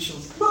apostle to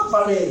nations. Not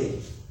marry.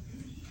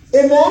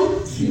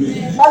 Amen?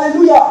 Amen.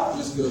 Hallelujah.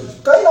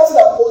 Can you answer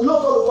that? Oh,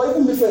 Lord,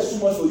 even Mayfair is too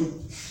much for you.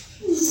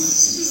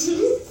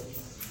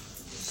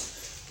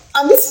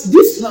 And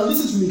this now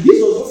listen to me. This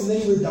does not in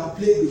any way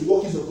downplay the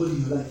workings of God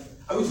in your life.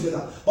 Are we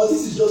together? But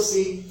this is just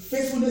saying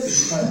faithfulness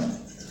is required.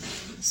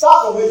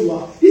 Start from where you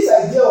are. This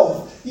idea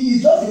of it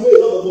is just the way a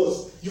lot of us.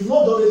 You've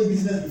not done any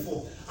business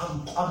before.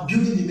 I'm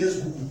building the next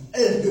Google.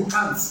 And you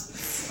can't.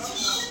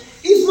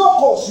 It's not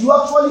cause you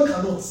actually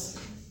cannot.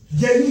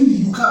 Genuinely,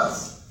 you can't.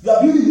 You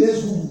are building the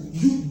next Google.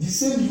 The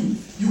same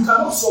you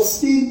cannot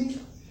sustain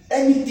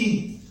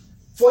anything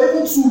for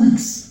even 2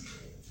 weeks.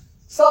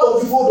 Start on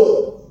before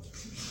door.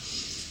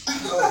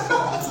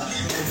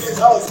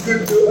 That was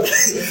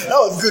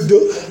good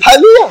though.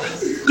 Hallelujah.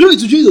 Glory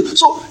to Jesus.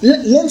 So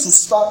learn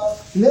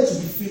to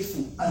be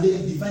faithful, and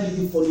then divine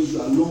living follows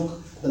you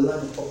along the line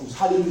of purpose.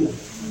 Hallelujah.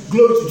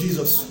 Glory to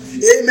Jesus.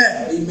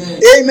 Amen.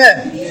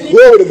 Amen.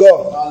 Glory to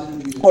God.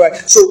 Hallelujah. All right.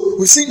 So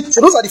we've seen.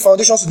 So those are the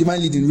foundations of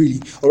divine leading,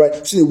 really. All right.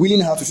 We've seen a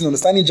willing heart. We've seen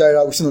understanding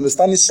Jireh. We've seen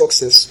understanding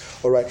success.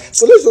 All right.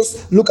 So let's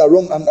just look at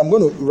wrong. I'm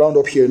going to round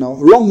up here now.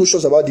 Wrong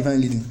notions about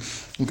divine leading.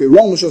 Okay.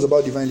 Wrong notions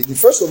about divine leading.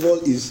 First of all,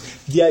 is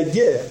the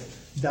idea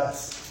that.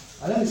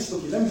 And let me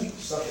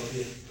start from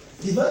here.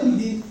 Divine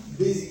leading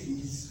basically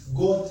is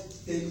God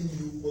telling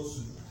you what to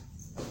do,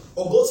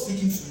 or God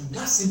speaking to you.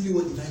 That's simply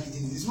what divine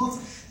leading is. It's not.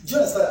 Do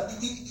you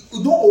understand?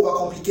 Don't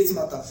overcomplicate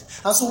matters.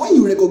 And so when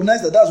you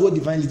recognize that that's what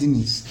divine leading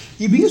is,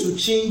 it begins to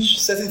change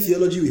certain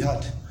theology we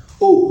had.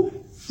 Oh,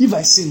 if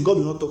I sin, God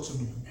will not talk to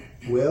me.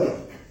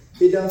 Well,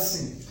 Adam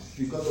sinned.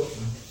 He can't talk to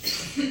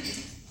me.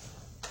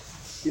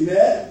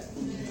 Amen?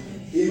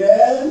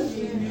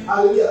 Amen?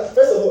 Hallelujah.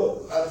 First of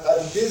all,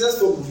 the business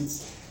problem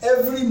with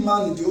Every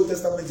man in the Old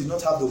Testament did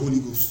not have the Holy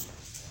Ghost.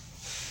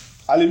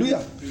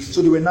 Hallelujah.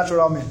 So they were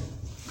natural men.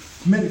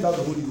 Men without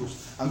the Holy Ghost.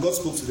 And God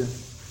spoke to them.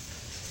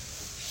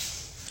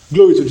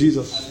 Glory to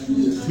Jesus.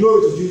 Hallelujah.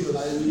 Glory to Jesus.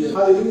 Hallelujah.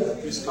 Hallelujah.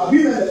 Have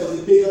you heard of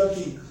the pagan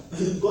king?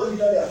 God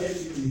literally appeared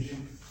to him in a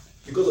dream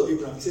because of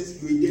Abraham. He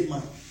says, "You are a dead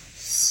man.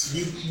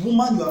 The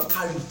woman you have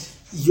carried,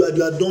 you are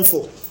done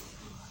for."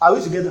 Are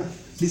we together?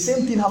 The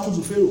same thing happened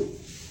to Pharaoh.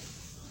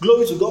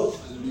 Glory to God.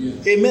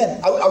 Hallelujah.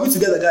 Amen. Are we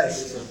together,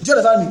 guys? Yes, do you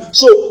understand me?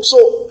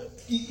 So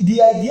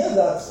the idea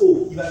that,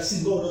 if I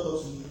sin, God will not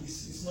talk to me,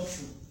 it's not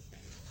true.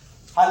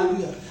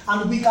 Hallelujah.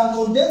 And we can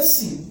condemn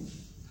sin.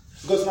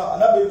 Because now,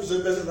 another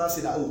person now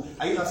say that,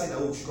 are you not saying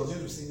that, she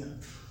continues to sin here?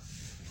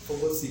 For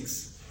God's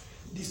sakes.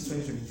 This is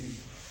 2023.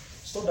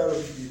 Stop that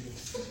rubbish behavior.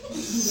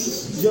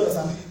 Do you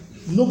understand?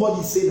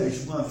 Nobody is saying that you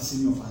should go and be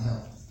sinning of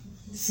now.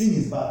 Sin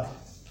is bad.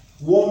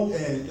 I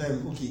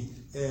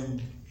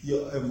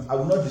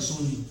will not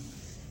disown you,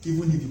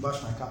 even if you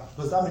bash my car.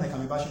 Does that mean I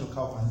can be bashing your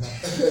car up and down?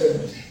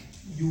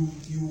 You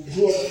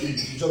grow up in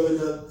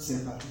juvenile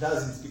center.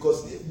 That's it.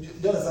 Because, do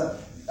you understand?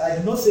 I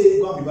did not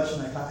say go and be bashing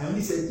my car. I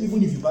only said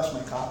even if you bash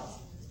my car,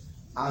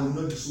 I will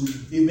not disown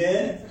you.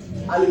 Amen?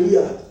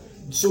 Hallelujah.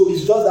 So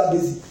it's just that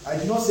basic. I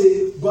did not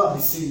say go and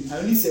be sinning. I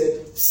only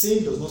said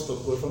sin does not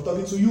stop God from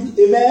talking to you.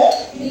 Amen?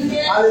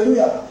 Amen.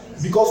 Hallelujah.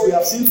 Because we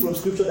have seen from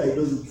scripture that it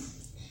doesn't.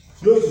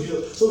 Glory to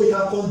Jesus. So we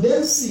can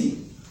condemn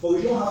sin, but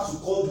we don't have to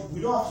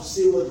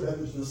say what the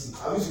Bible does not say.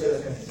 Are we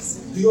together?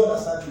 Do you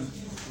understand me?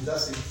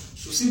 That's it.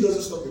 So sin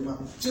doesn't stop a man.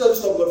 Sin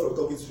doesn't stop God from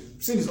talking to you.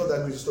 Sin is not that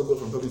going to stop God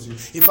from talking to you.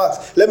 In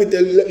fact, let me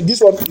tell you,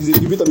 this one is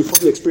a bit of a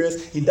funny experience.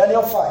 In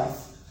Daniel 5,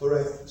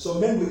 alright, some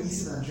men were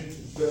eating and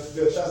drinking.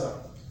 Belshazzar,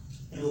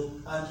 and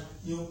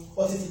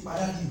Otiti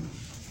fired him.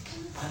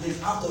 And then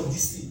out of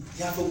this thing,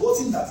 they have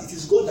forgotten that it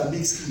is God that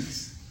makes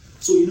things.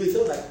 So it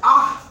felt like,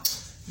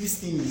 this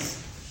thing is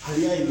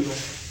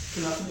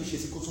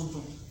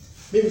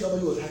maybe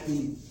somebody was hyping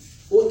him.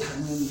 And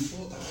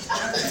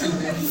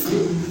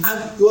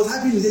he was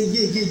hyping him, he said,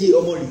 yeah,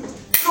 Omori.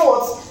 You know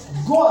what?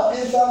 Go and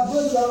enter, go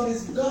down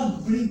this, go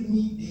and bring me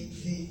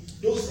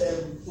those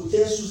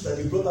utensils that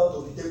they brought out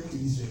of the temple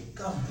in Israel.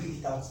 Go and bring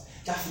it out.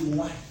 That's in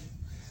wine.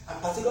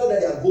 And particularly that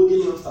they are golden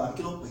lampstand,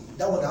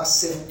 that one that has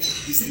 7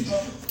 this thing.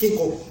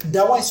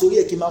 That one is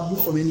only cannot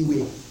move from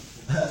anywhere.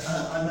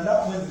 And at that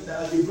point,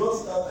 they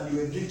brought it out and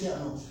they were drinking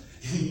and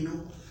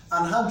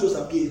and hand just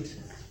appeared.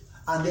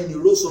 And then he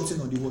wrote something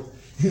on the wall.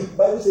 The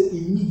Bible says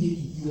immediately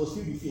he was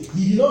filled with fear.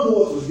 He did not know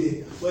what was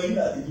there. But he knew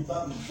that the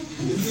family.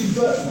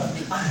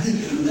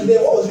 And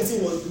then what was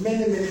written was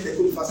many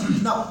people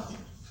fasting. Now,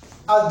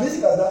 as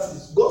basic as that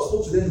is, God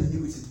spoke to them in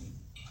iniquity.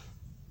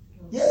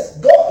 Yes,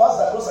 God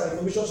passed across an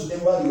information to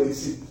them while they were in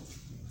sin.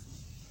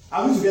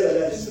 Are we together,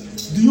 guys?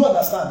 Do you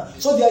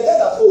understand? So the idea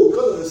that,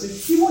 because of the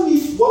sin, even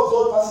if what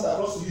God passes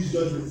across to you is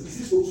judgment, he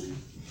still spoke to you.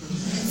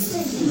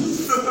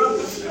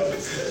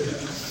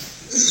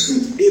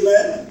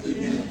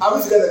 Amen. Are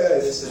we together,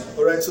 guys? Yes,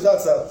 all right. So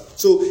that's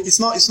so it's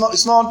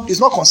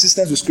not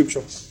consistent with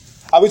scripture.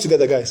 Are we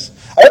together, guys?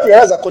 I hope you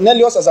realize that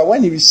Cornelius, as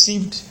when he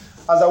received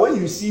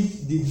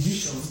the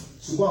vision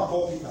to go and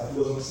call Peter, he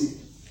was unsaved.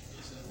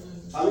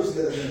 Are we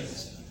together,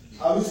 guys?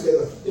 Are we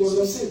together? He was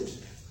unsaved.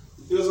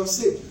 He was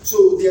unsaved.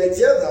 So the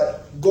idea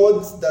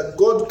that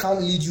God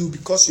can't lead you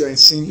because you are in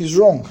sin is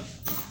wrong.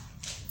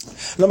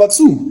 Number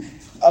 2,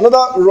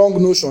 another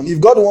wrong notion. If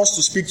God wants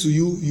to speak to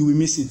you, you will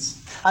miss it.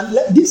 And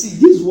this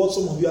is what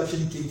some of you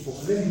actually came for.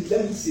 Let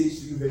me say it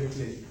to you very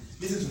clearly.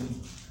 Listen to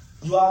me.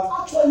 You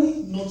are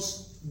actually not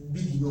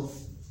big enough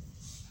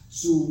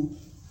to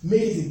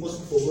make it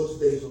impossible for God to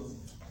tell you something.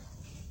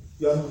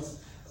 You are not.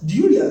 Do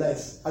you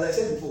realize, as I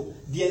said before,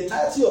 the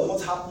entirety of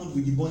what happened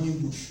with the burning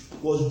bush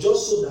was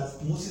just so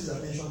that Moses'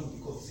 attention would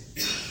be caught?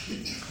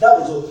 That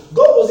was all.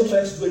 God wasn't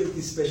trying to do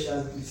anything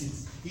special with it.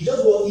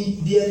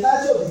 The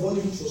entirety of the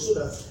burning bush was so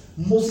that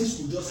Moses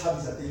could just have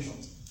his attention.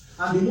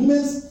 And the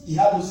moment he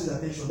had Moses'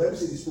 attention, the Bible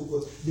says he spoke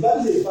forth. The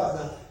Bible says the fact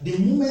that the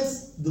moment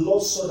the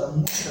Lord saw that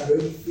Moses had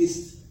already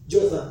faced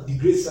just the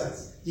great sight,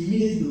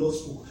 immediately the Lord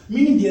spoke.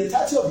 Meaning the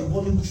entirety of the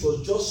burning bush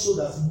was just so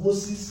that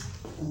Moses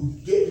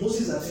could get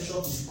Moses'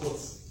 attention to be caught.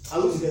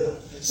 Are we together?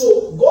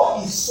 So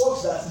God is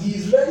such that he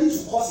is ready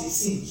to cause a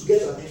sin to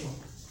get your attention.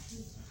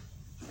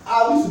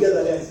 Are we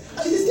together, guys?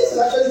 And this is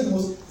actually the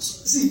most.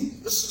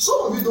 See,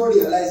 some of you don't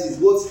realize it,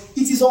 but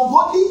it is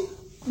ungodly.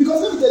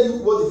 Because let me tell you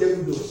what the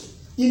devil does.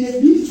 In a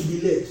bid to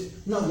be led,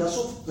 now you are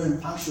so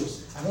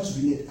anxious. I want to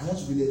be led.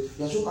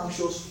 You are so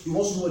anxious. You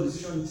want to know what the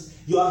decision is.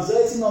 Your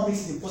anxiety now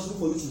makes it impossible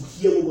for you to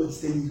hear what God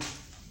is telling you.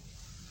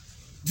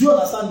 Do you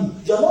understand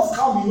me? You are not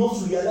calm enough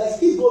to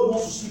realize if God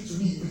wants to speak to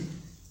me, he will.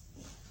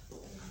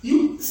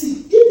 You see,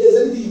 if there's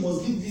anything you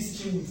must give this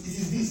teaching with, it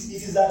is this.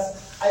 It is that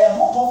I am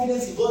more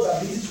confident in God's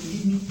ability to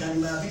lead me than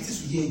in my ability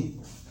to hear him.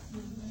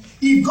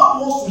 If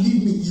God wants to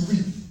lead me, he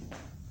will.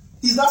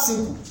 It's that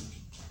simple.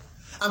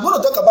 I'm going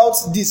to talk about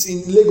this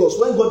in Lagos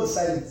when God is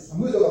silent. I'm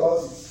going to talk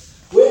about it.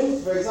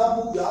 When, for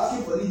example, you're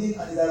asking for leading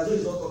and the director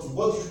is not talking,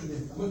 what do you do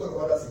then? I'm going to talk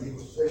about that in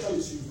Lagos. So I show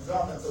you, you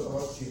don't have to talk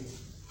about it here.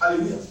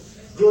 Hallelujah.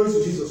 Glory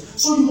to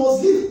Jesus. So you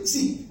must live.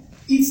 See,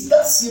 it's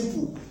that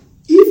simple.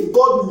 If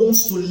God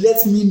wants to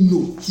let me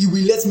know, He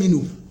will let me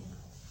know.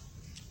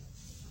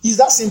 It's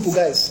that simple,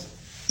 guys.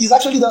 It's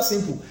actually that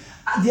simple.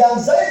 And the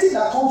anxiety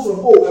that comes from,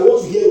 oh, I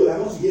want to hear God, I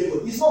want to hear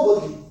God, it's not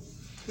godly.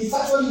 It's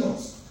actually not.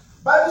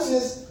 Bible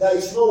says that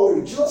you should not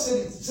worry. Jesus said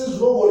it. It says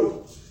don't worry.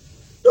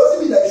 Doesn't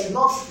mean that you should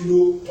not,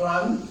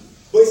 plan.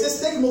 But it says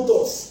take no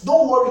thoughts.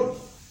 Don't worry.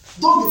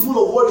 Don't be full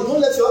of worry.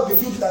 Don't let your heart be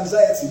filled with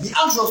anxiety. Be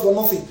anxious for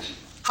nothing.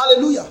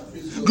 Hallelujah.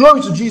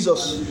 Glory to Jesus.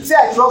 Say,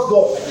 I trust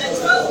God.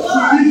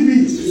 He lead me.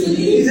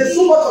 He's a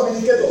super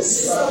communicator.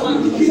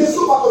 He's a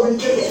super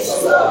communicator.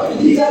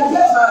 He can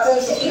get my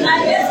attention. He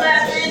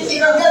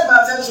can get my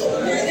attention.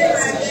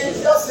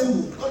 That's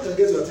simple. God can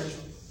get your attention.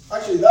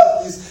 Actually,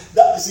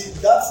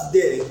 that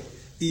there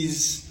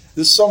is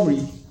the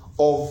summary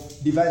of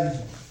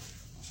divinity.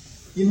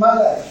 In my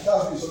life,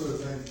 that's the summary of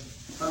divinity.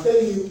 I'm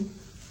telling you,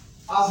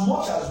 as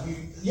much as we,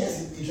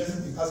 yes, it's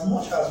interesting thing, as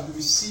much as we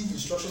receive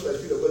instructions by the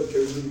Spirit of God in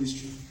charismatic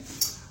ministry,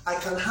 I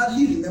can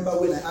hardly remember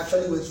when I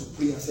actually went to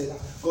pray and said,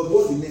 God,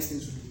 what's the next thing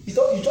to do?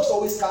 You just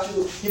always catch it.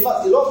 In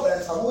fact, a lot of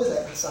times I'm always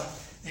like, sir,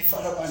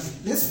 Father,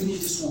 let's finish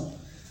this one.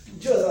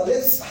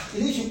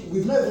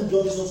 We've not even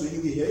done this one to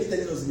you here. You're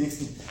telling us the next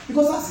thing.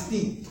 Because that's the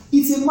thing.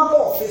 It's a matter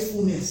of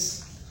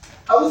faithfulness.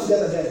 Are we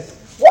together, guys?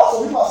 What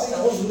some people are saying,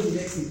 I want to do the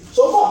next thing.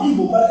 Some people are being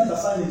bombarded with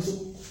assignments.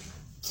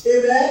 So,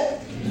 amen?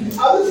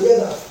 Are we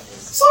together?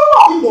 Some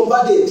people are being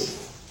bombarded.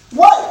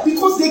 Why?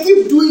 Because they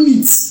keep doing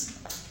it.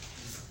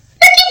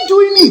 They keep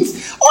doing it.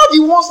 All the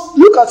ones,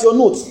 look at your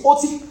notes.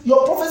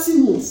 Your prophecy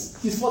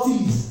notes is 40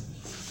 leads.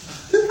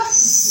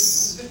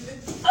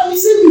 And the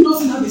same you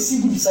doesn't have a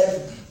single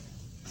disciple.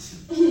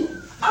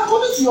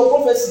 According to your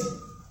prophecy,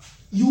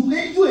 you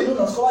alone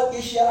have covered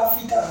Asia,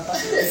 Africa, and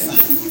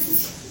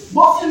Pacific.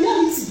 But in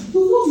reality, you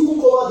don't even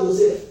cover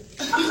yourself.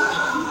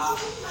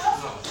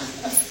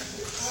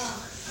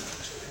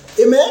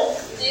 Amen?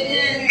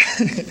 Amen.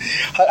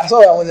 I saw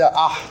that one there.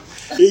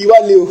 You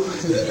are Leo.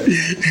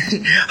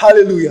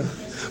 Hallelujah.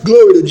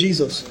 Glory to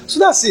Jesus. So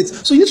that's it.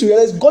 So you need to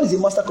realize God is a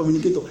master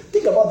communicator.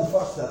 Think about the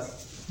fact that,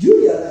 do you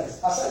realize,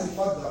 aside the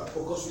fact that,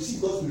 of course, we see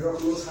God's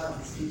miraculous hand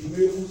in the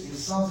miracles in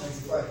Psalm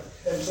 95.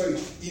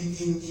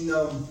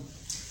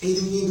 In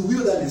the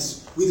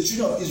wilderness with the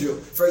children of Israel.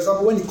 For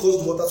example, when He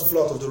caused water to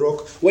flow out of the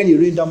rock, when He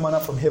rained down manna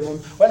from heaven,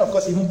 when, of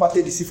course, He even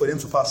parted the sea for them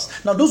to pass.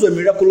 Now, those were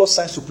miraculous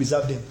signs to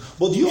preserve them.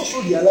 But do you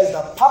also realize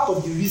that part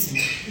of the reason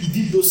He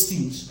did those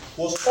things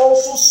was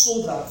also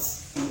so that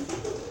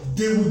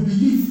they would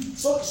believe.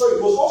 It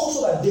was also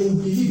so that they would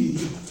believe in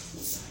Him.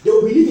 They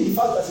would believe in the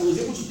fact that He was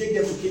able to take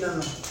them to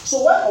Canaan.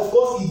 So when, of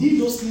course, He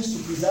did those things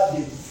to preserve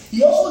them,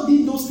 He also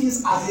did those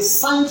things as a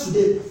sign to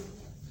them.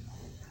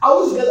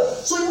 Are we together?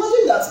 So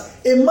imagine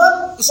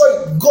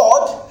that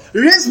God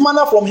raised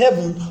manna from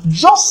heaven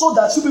just so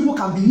that you people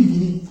can believe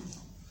in Him.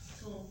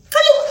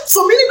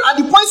 So meaning at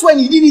the point when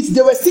He did it,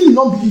 they were still in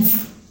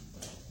unbelief.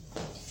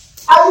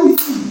 Are you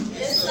with me?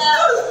 Yes,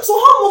 sir. So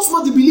how much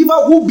more the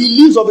believer who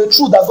believes of a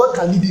truth that God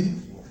can lead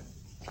him?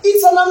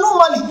 It's an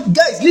anomaly.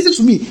 Guys, listen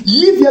to me.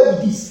 Live here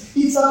with this.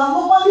 It's an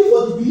anomaly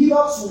for the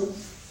believer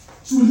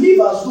to live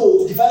as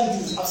though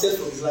divinity is absent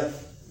from his life.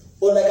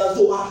 Or like as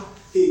though,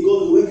 hey,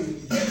 God, when you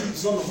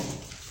it's not normal.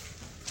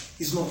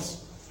 It's not.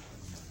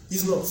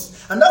 It's not.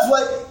 And that's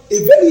why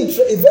a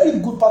very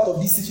good part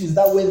of this teaching is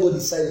that when God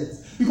is silent.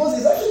 Because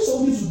there's actually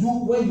something to do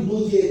when you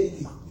don't hear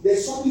anything.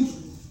 There's something to do.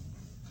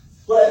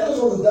 But I don't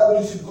know if that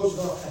will because you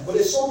don't have time. But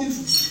there's something to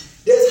do.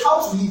 There's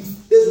how to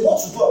live. There's what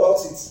to do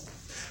about it.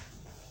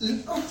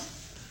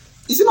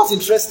 Is it not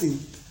interesting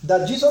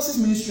that Jesus'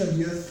 ministry on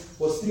the earth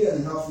was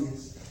 3.5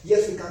 years?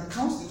 Yes, we can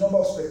count the number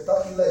of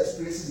spectacular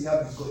experiences He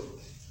had with God.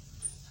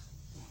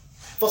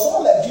 For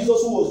someone like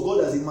Jesus who was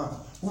God as a man,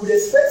 we would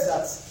expect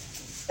that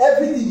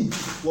everything He did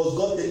was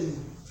God telling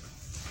Him.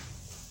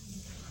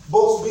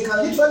 But we can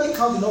literally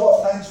count the number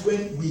of times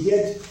when we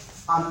had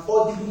an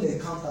audible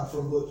encounter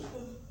from God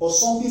or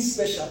something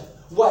special.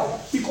 Why?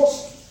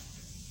 Because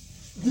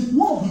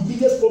one of the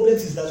biggest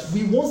problems is that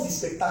we want the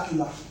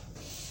spectacular.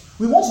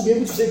 We want to be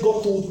able to say,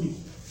 God told me.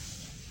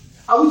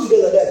 Are we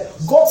together there?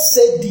 God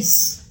said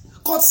this.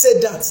 God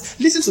said that.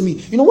 Listen to me.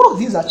 You know, one of the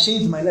things that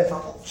changed my life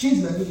and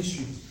changed my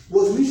ministry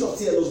was the ministry of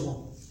T.L.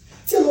 Osborne.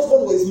 T.L.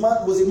 Osborne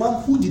was a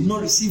man who did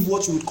not receive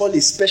what you would call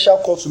a special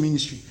call to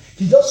ministry.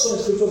 He just saw in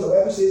scriptures, the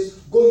Bible says,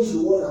 go into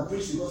the world and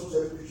preach the gospel to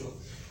every creature.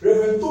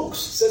 Reverend Tokes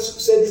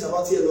said this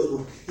about T.L.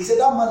 Osborne. He said,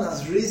 that man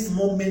has raised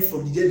more men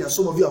from the dead than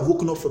some of you have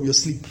woken up from your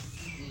sleep.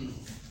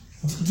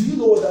 Do you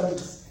know what that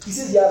means? He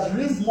says he has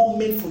raised more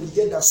men from the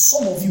dead than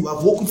some of you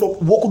have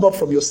woken up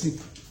from your sleep.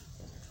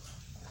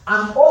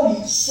 And all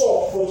he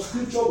saw from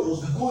scripture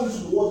was go into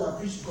the world and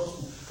preach the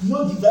gospel.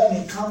 No divine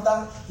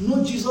encounter.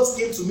 No Jesus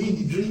came to me in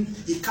the dream.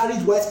 He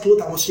carried white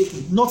clothes and was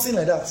shaking. Nothing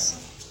like that.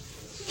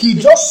 He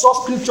just saw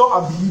scripture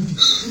and believed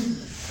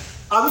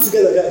it. Are we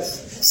together, guys?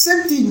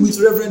 Same thing with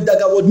Reverend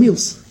Dagwood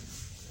Mills.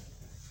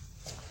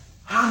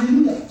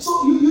 Hallelujah.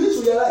 So you need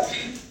to realize,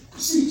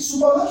 see,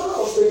 supernatural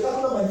or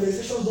spectacular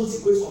manifestations don't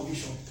equate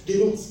conviction. They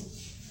don't.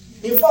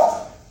 In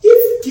fact,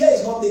 If care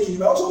is not taken, he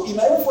might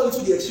even fall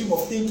into the extreme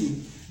of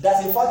thinking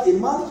that in fact a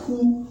man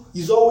who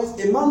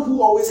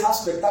always has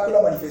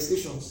spectacular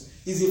manifestations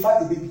is in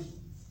fact a baby.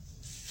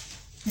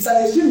 It's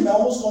an extreme you might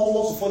almost not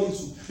want to fall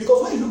into.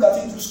 Because when you look at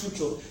it through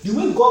scripture, the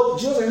way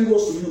Jesus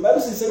goes to the Bible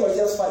says in 2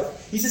 Corinthians 5,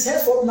 he says,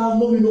 henceforth now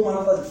know me no man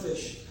after the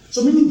flesh.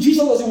 So meaning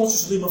Jesus doesn't want you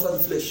to know him after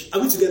the flesh. Are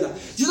we together?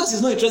 Jesus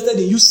is not interested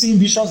in you seeing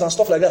visions and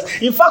stuff like that.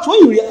 In fact, when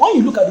you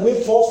look at the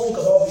way Paul spoke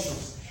about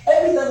visions,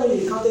 every time when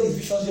he encountered his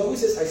visions, he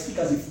always says, I speak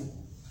as a fool.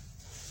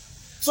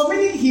 So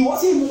meaning he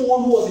wasn't even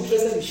one who was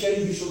interested in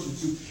sharing visions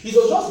with you. It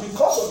was just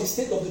because of the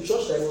state of the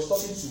church that he was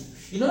talking to.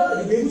 In order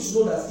that he be able to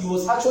know that he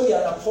was actually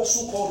an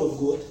apostle called of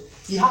God,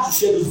 he had to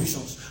share those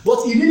visions.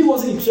 But he really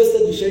wasn't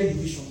interested in sharing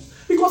the visions.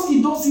 Because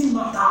it doesn't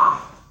matter.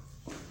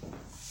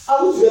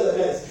 Are we together,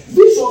 guys?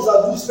 Visions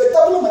are good,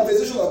 spectacular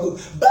manifestations are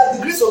good. By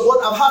the grace of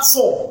God, I've had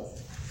some.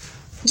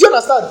 Do you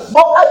understand?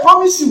 But I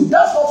promise you,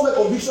 that's not where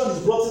conviction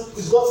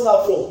is gotten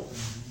out from.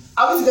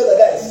 Are we together,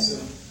 guys?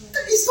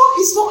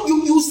 It's not,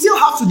 you still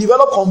have to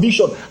develop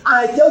conviction. And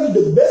I tell you,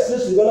 the best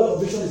place to develop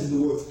conviction is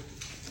in the Word.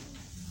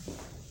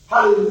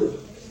 Hallelujah.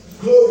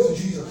 Glory to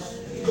Jesus.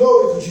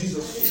 Glory to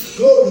Jesus.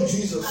 Glory to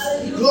Jesus.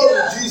 Glory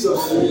to Jesus.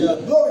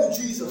 Glory to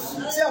Jesus.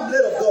 Say, I'm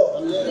led of God.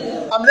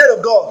 I'm led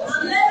of God.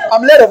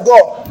 I'm led of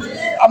God.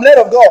 I'm led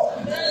of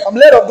God. I'm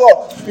led of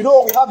God. You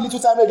know, we have little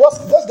time here.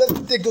 Just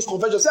take those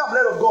confessions. Say, I'm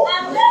led of God. Say, I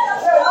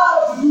know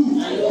what to do.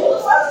 I'm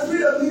the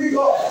Spirit of living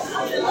God. I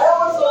know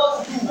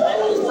what to do.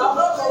 I'm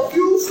not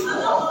confused.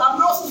 I'm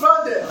not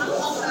stranded.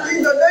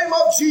 In the name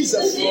of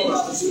Jesus.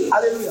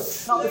 Hallelujah.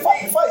 Now,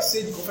 before I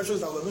say the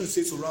confessions that we're going to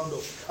say to round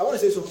up, I want to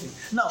say something.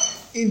 Now,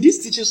 in this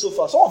teaching so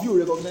far, some of you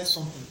recognize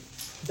something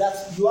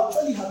that you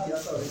actually have the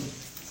answer already.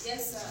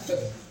 Yes, sir.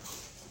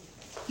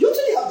 You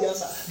actually have the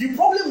answer. The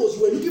problem was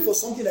you were looking for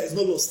something that is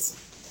not lost.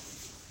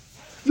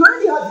 You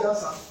already had the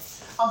answer.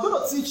 I'm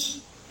going to teach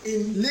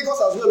in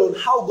Lagos as well on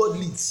how God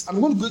leads. I'm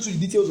going to go into the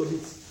details of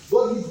it.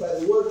 God leads by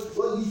the word,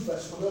 God leads by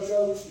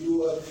supernatural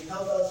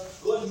encounters,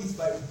 God leads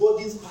by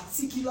bodies,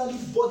 particularly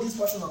bodies,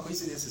 passion, and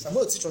coincidences. I'm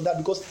going to teach on that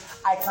because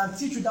I can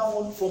teach you that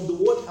one from the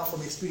word and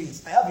from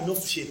experience. I have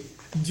enough to share. Do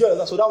you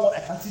understand? So that one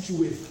I can teach you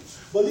well.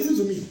 But listen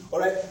to me,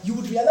 alright? You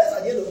would realize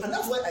at the end of, and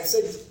that's why I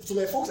said it to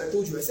my folks. I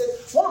told you, I said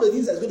one of the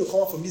things that's going to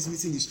come out from this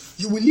meeting is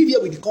you will leave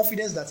here with the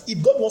confidence that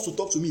if God wants to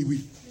talk to me, He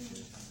will.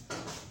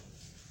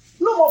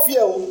 No more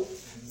fear.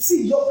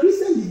 See, your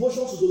Christian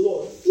devotion to the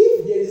Lord,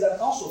 if there is an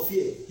ounce of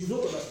fear, you don't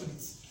understand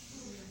it.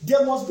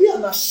 There must be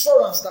an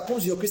assurance that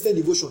comes with your Christian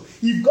devotion.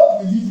 If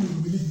God will lead me, He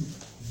will lead me.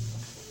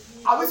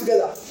 Are we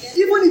together? Yes.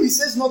 Even if He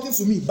says nothing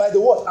to me, by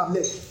the word, I'm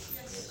led.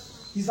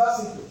 Yes. Is that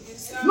simple?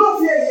 Yes, no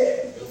fear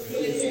here.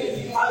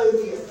 Yes.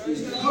 Hallelujah.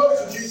 Glory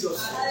to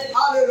Jesus.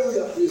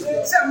 Hallelujah.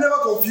 Say, I'm never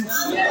confused.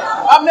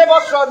 I'm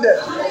never stranded.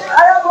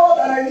 I have all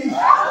that I need.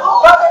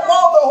 By the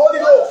power of the Holy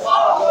Ghost.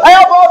 I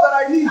have all that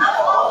I need. By the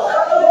power of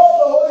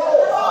the Holy Ghost.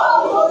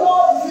 The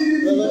Lord is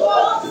leading me.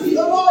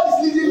 The Lord is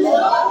leading me.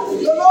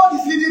 The Lord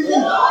is leading me.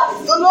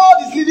 The Lord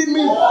is leading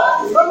me.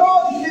 The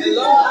Lord is leading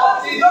me.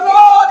 The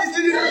Lord is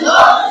leading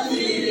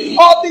me.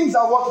 All things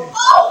are working.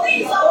 All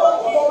things are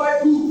working for my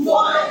good.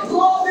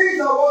 All things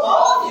are working.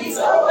 All things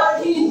are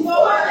working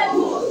for my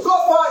good.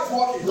 God's power is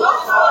working.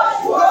 God's power is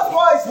working. God's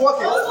power is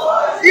working.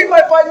 In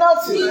my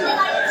finances, in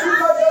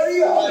my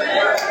career,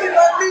 in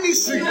my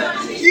ministry,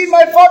 in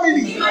my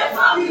family, in my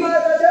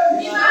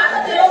academics.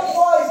 God's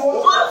power is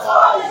working. God's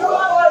power is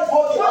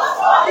working.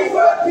 In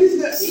my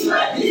business,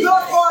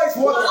 God's power is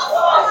working.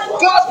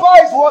 God's power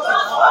is working.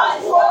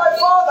 For my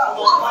father,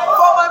 for my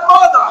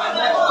mother,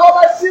 for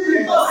my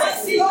siblings.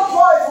 God's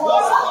power is working.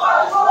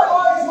 God's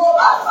power is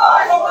working.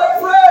 For my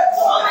friends,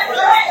 God's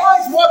power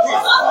is working.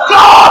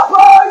 God's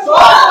power is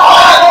working.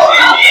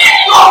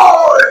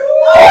 Glory.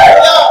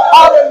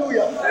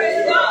 Hallelujah. So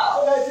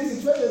guys,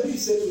 listen, 2023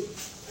 is settled.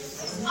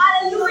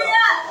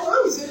 Hallelujah. When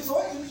we say, so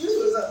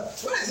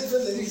when I say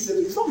 2023 is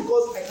settled, it's not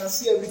because I can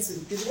see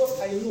everything. It's because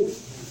I know.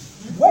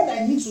 When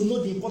I need to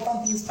know the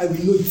important things, I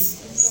will know it.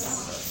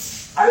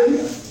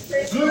 Hallelujah.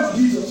 Glory to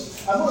Jesus.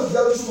 I'm not going to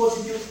tell you too much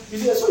detail. You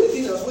see, there's so many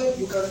things that when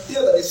you can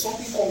tell that there's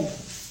something coming.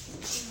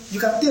 You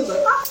can tell that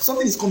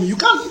something is coming. You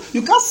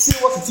can't see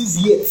what it is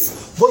yet,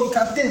 but you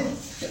can tell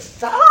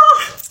that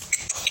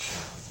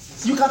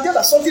you can tell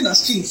that something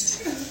has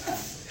changed.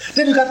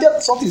 Then you can tell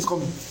something is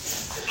coming.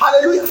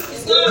 Hallelujah.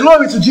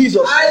 Glory to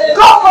Jesus.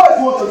 God is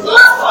working. Glory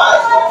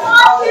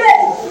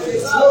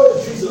to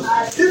Jesus.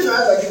 Give your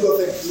hands and give God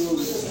thanks.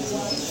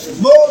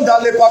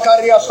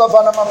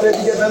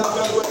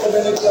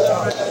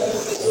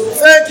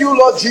 Thank you,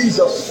 Lord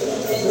Jesus.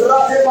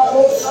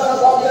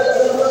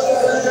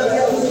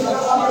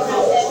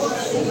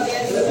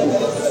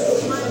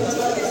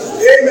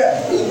 Amen.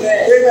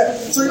 Amen.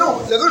 So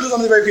let's go do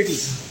something very quickly.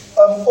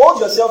 Hold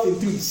yourself in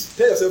threes.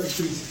 Tell yourself in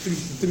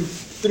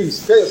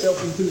threes. Tell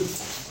yourself in threes.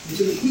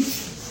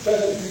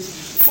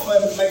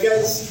 My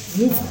guys,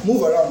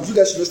 move around. You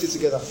guys should just stay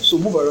together. So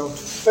move around.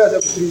 Tell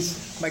yourself in threes.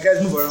 My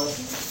guys, move around.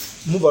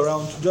 Move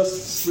around.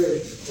 Just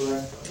spread.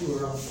 Alright.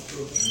 Move around.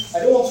 I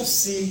don't want to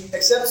see,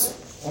 except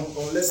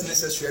unless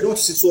necessary, I don't want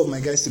to see two of my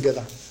guys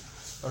together.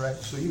 All right,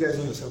 so you guys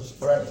know yourselves.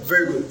 All right,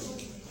 very good.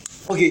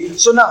 Okay,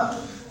 so now,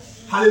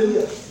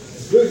 hallelujah.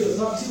 Very good.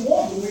 Now, see,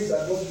 one of the ways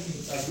that God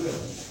leads as well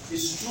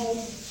is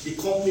through the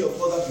company of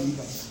other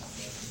believers.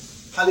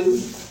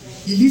 Hallelujah.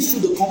 He leads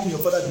through the company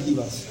of other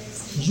believers.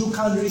 You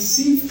can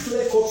receive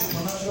clear-cut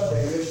supernatural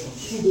direction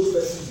through those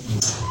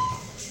persons.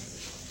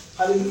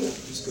 Hallelujah.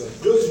 It's good.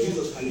 Glory to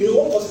Jesus. You know,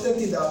 one consistent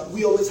thing that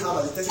we always have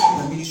as a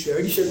testimony in the ministry, I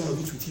already shared one of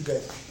it with you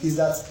guys, is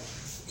that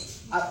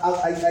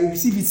I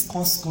receive it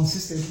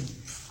consistently.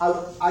 I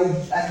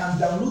can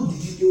download the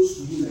details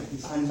to you like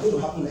this, and it's going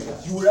to happen like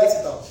that. You will write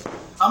it out.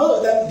 And all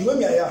of them, the way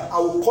me I am, I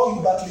will call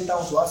you back later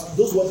on to ask you,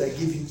 those words I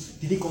gave you,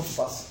 did they come to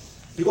pass?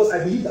 Because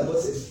I believe that God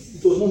said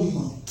it was not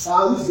human.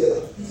 Are we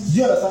together? Do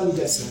you understand me,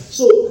 guys?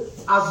 So,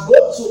 as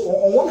God, so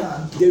on one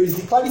hand, there is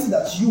the clarity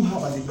that you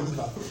have as a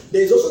believer.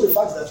 There is also the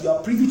fact that you are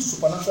privy to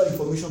supernatural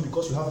information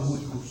because you have the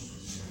Holy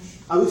Ghost.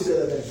 Are we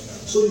together, guys?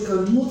 So you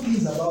can know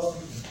things about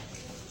people.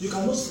 You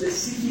can know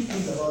specific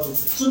things about it.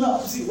 So now,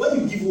 see, when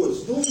you give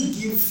words, don't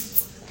give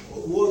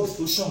words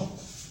to Sean.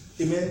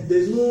 Amen.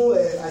 There's no,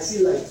 I see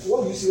like,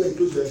 what do you see when you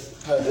close your eyes?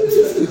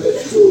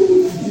 So,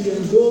 you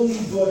don't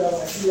bother,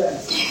 I see like,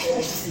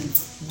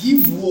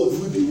 give words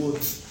with the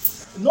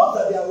words. Not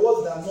that there are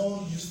words that are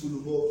not useful,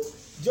 but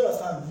do you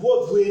understand?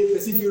 Words where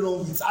specifically wrong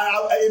with.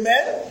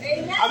 Amen?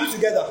 Amen. Are we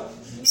together?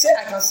 Say,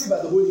 I can see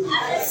by the Holy Ghost. I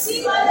can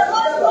see by the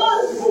Holy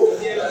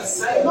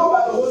Ghost. I know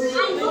by the Holy Ghost.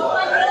 I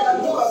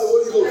know by the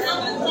Holy Ghost.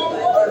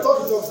 Alright, talk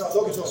to tongues now.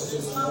 Talk to tongues.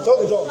 Talk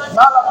to tongues.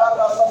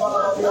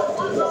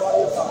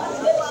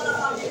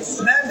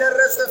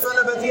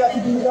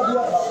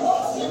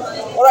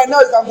 Alright, now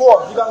you can go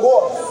on. You can go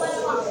on.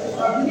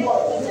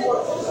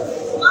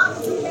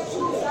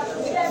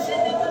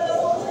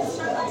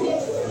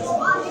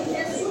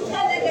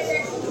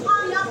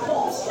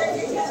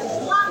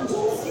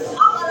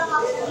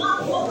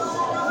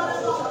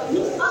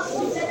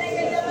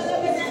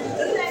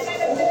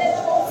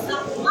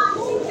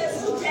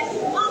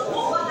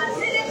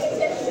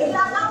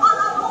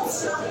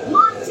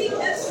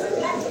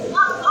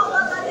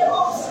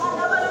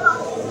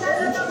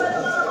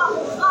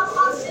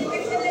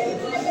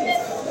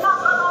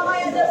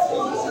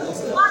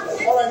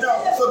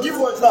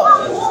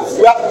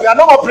 We are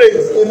no more praying.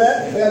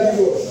 Amen. We are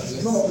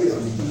no more praying.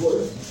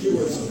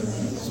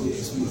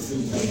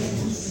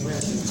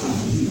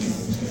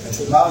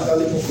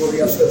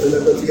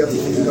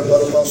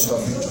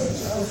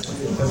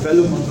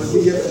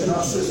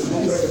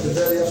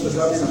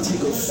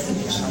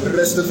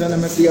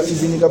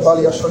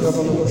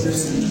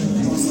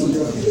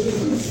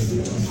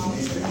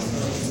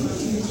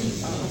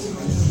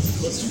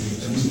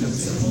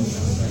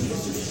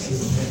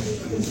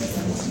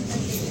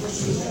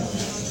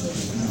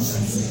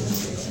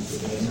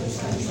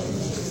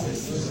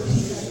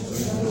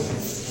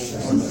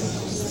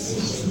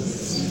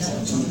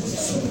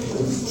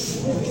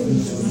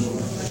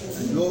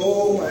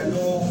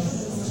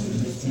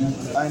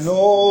 I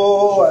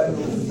know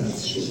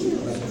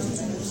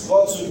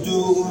what to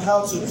do,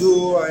 how to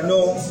do, I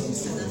know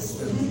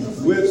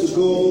where to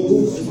go,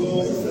 who to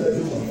go,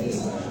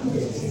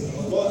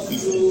 what to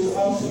do,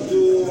 how to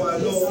do, I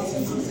know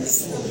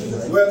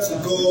where to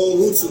go,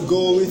 who to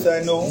go with,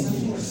 I know,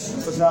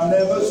 because I'm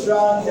never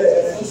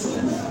stranded,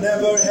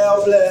 never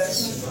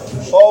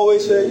helpless,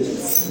 always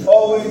safe,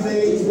 always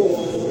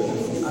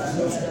able, I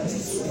know.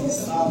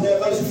 I'm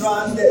never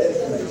stranded,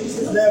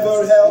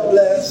 never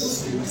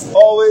helpless,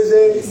 always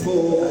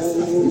able.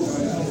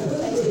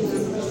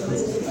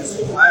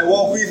 I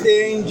walk with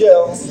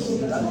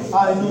angels,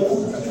 I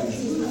know.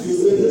 You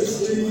will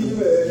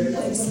Spirit,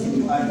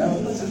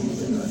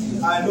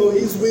 I know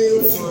His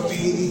will for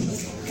me,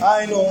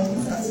 I know.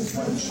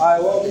 I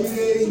walk with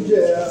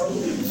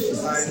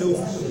angels, I know.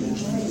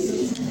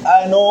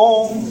 I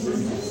know.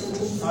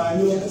 I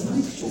know.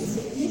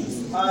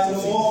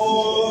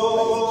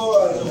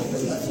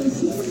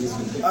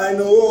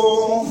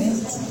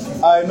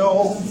 I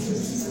know.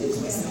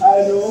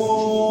 I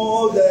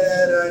know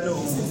that I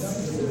know.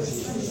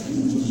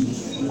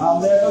 I'm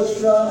never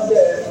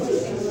stranded,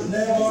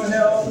 never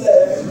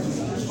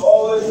helpless,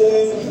 always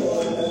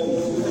able.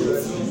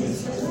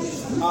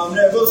 I'm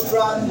never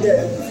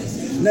stranded,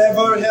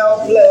 never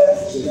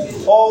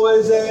helpless,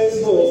 always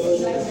able.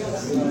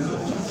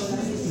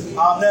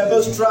 I'm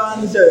never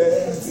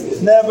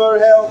stranded, never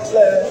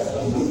helpless,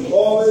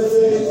 always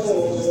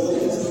able.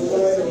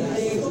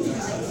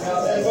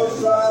 I'm never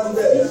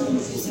stranded,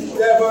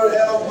 never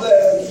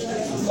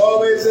helpless,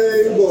 always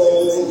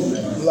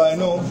able. I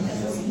know.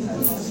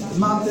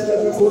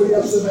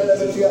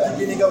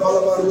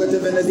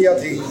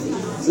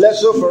 Let's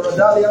go for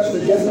Radalias, the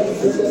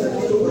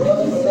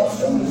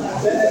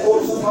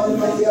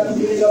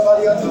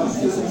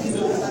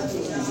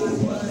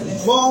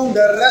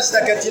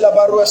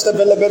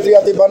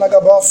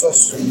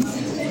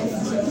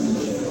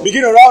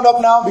begin to round up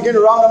now. Begin to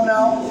round up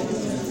now.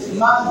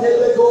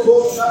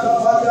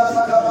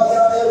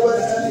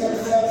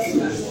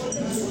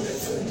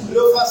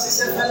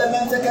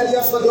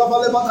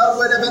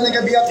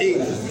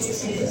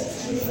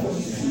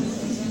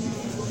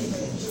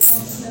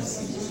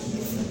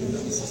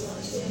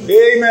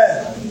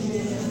 Amen.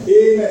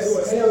 Amen.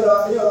 So any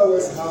other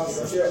words you have, you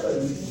can share after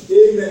me.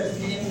 Amen.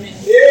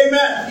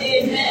 Amen.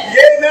 Amen.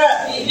 Amen.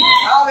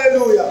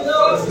 Hallelujah.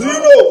 Do you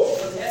know?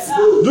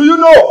 Do you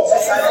know?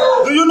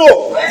 Do you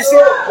know? You see,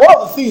 one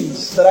of the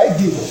things that I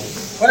did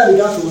when I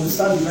began to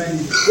understand divine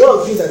living, one of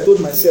the things I told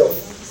myself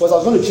was I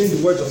was going to change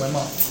the words of my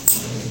mouth.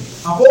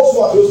 And folks who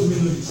are close to me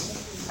know this.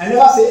 I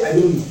never say I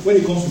don't know when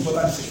it comes to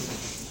important things.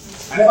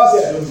 I never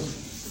say I don't know.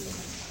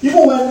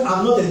 Even when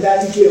I'm not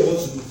entirely clear what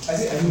to do, I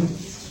say I know.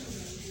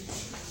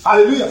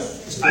 Hallelujah.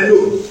 I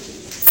know.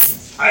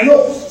 I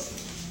know.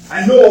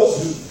 I know what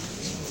to do.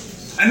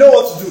 I know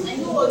what to do. I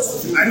know what to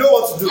do. I know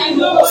what to do. I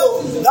know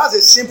what to do. So that's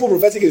a simple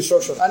prophetic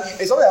instruction. And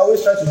it's something I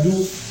always try to do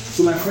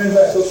to my friends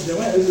when I talk to them.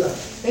 When I do that,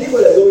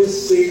 anybody that always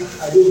say,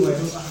 I don't know, I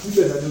don't know, I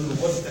don't know,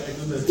 what if I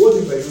don't know, what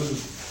if I don't know?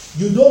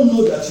 You don't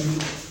know that you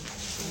know.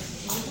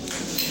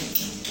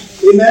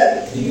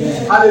 Amen?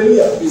 Amen.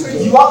 Hallelujah. Amen.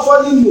 You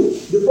actually know.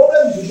 The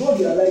problem is you don't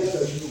realize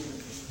that you know.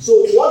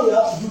 So what you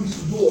have to do is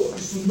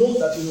to know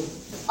that you know.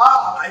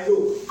 I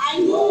know.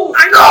 I know.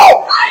 I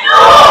know. I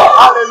know.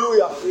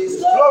 Hallelujah. Glory to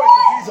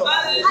Jesus.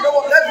 You know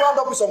what? Let's round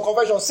up with some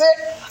confession. Say,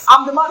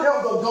 I'm the man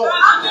held of God.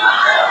 I'm the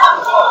man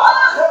of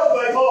God. Held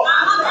by God.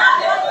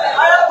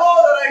 I have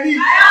all that I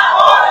need. have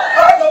all that I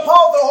By the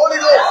power of the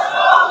Holy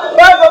Ghost.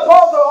 By the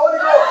power of the Holy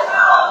Ghost.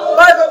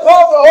 By the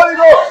power of the Holy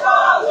Ghost.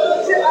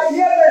 Say, I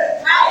hear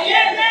them. I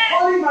hear them.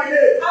 Calling my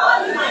name.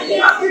 Calling my name.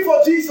 Asking for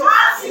Jesus.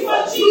 Asking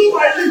for Jesus. Through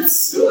my lips.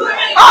 Through my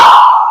lips.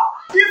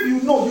 If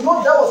you know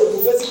that was a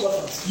prophetic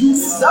utterance.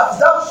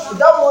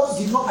 That one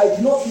I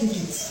did not think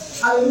it.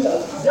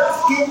 Hallelujah.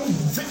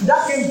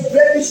 That came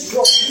very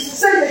strong.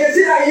 Say it again.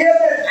 Say, I hear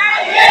them.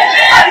 I hear them.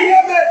 I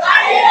hear them.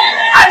 I hear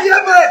them. I hear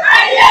them.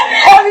 I hear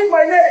them. Calling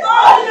my name.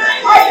 Calling my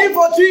name. Asking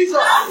for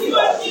Jesus. Asking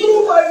for Jesus.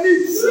 Through my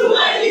lips. Through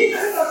my lips.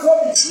 Men are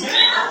coming.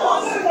 Men are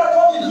coming. Men are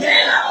coming.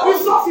 Men are coming.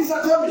 Resources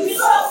are coming.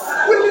 Resources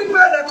are coming. Wicked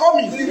men are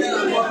coming.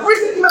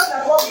 Wicked men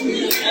are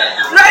coming.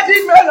 Ready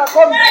men are coming. Ready men are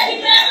coming.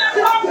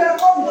 They are coming. They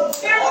are coming.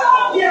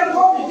 They are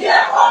coming. They are coming. They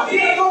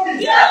are coming.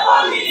 They are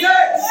coming.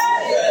 Yes.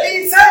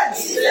 In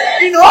tens.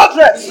 In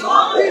hundreds. In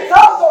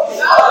thousands.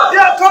 They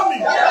are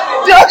coming.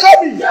 They are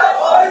coming.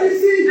 I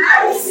receive.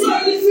 I receive.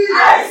 I receive.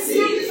 I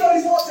receive. This one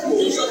is possible.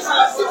 This one is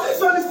possible. This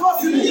one is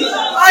possible.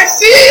 I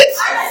see it.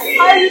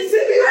 I receive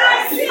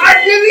it. I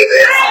believe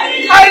it.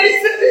 I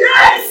receive it.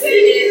 I receive it.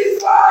 It is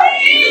mine.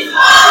 It is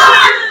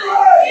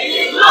mine. It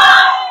is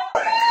mine.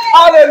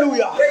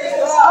 Hallelujah.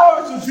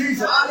 Glory to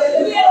Jesus.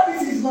 Hallelujah.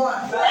 This is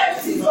mine.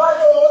 This is By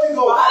the Holy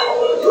Ghost.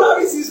 Hallelujah.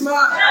 This is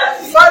mine.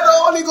 By the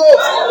Holy Ghost.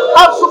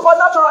 I'm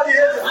supernaturally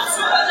healed.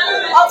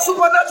 I'm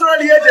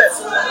supernaturally healed.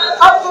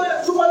 I'm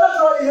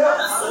supernaturally healed.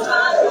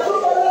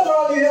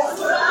 Supernaturally healed.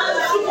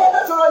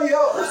 Supernaturally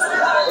healed.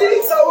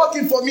 Things are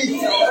working for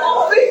me.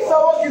 Things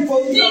are working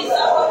for me.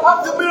 I'm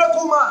the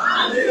miracle man.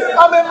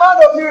 I'm a man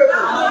of miracles.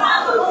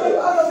 I'm a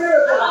man of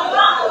miracles.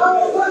 I'm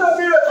a man of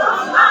miracles.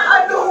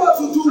 I know what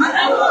to do. I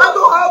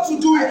know how to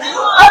do it. I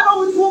know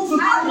which one to do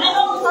it. I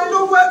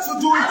know where to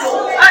do it.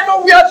 I know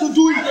where to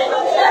do it.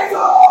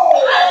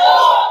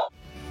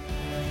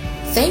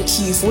 Thank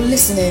you for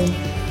listening.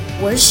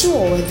 We're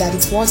sure that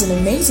it was an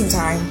amazing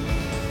time.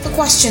 For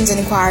questions and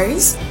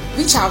inquiries,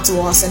 reach out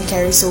to us on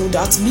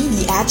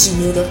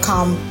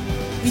carousel.media@gmail.com.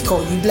 We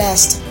call you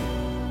blessed.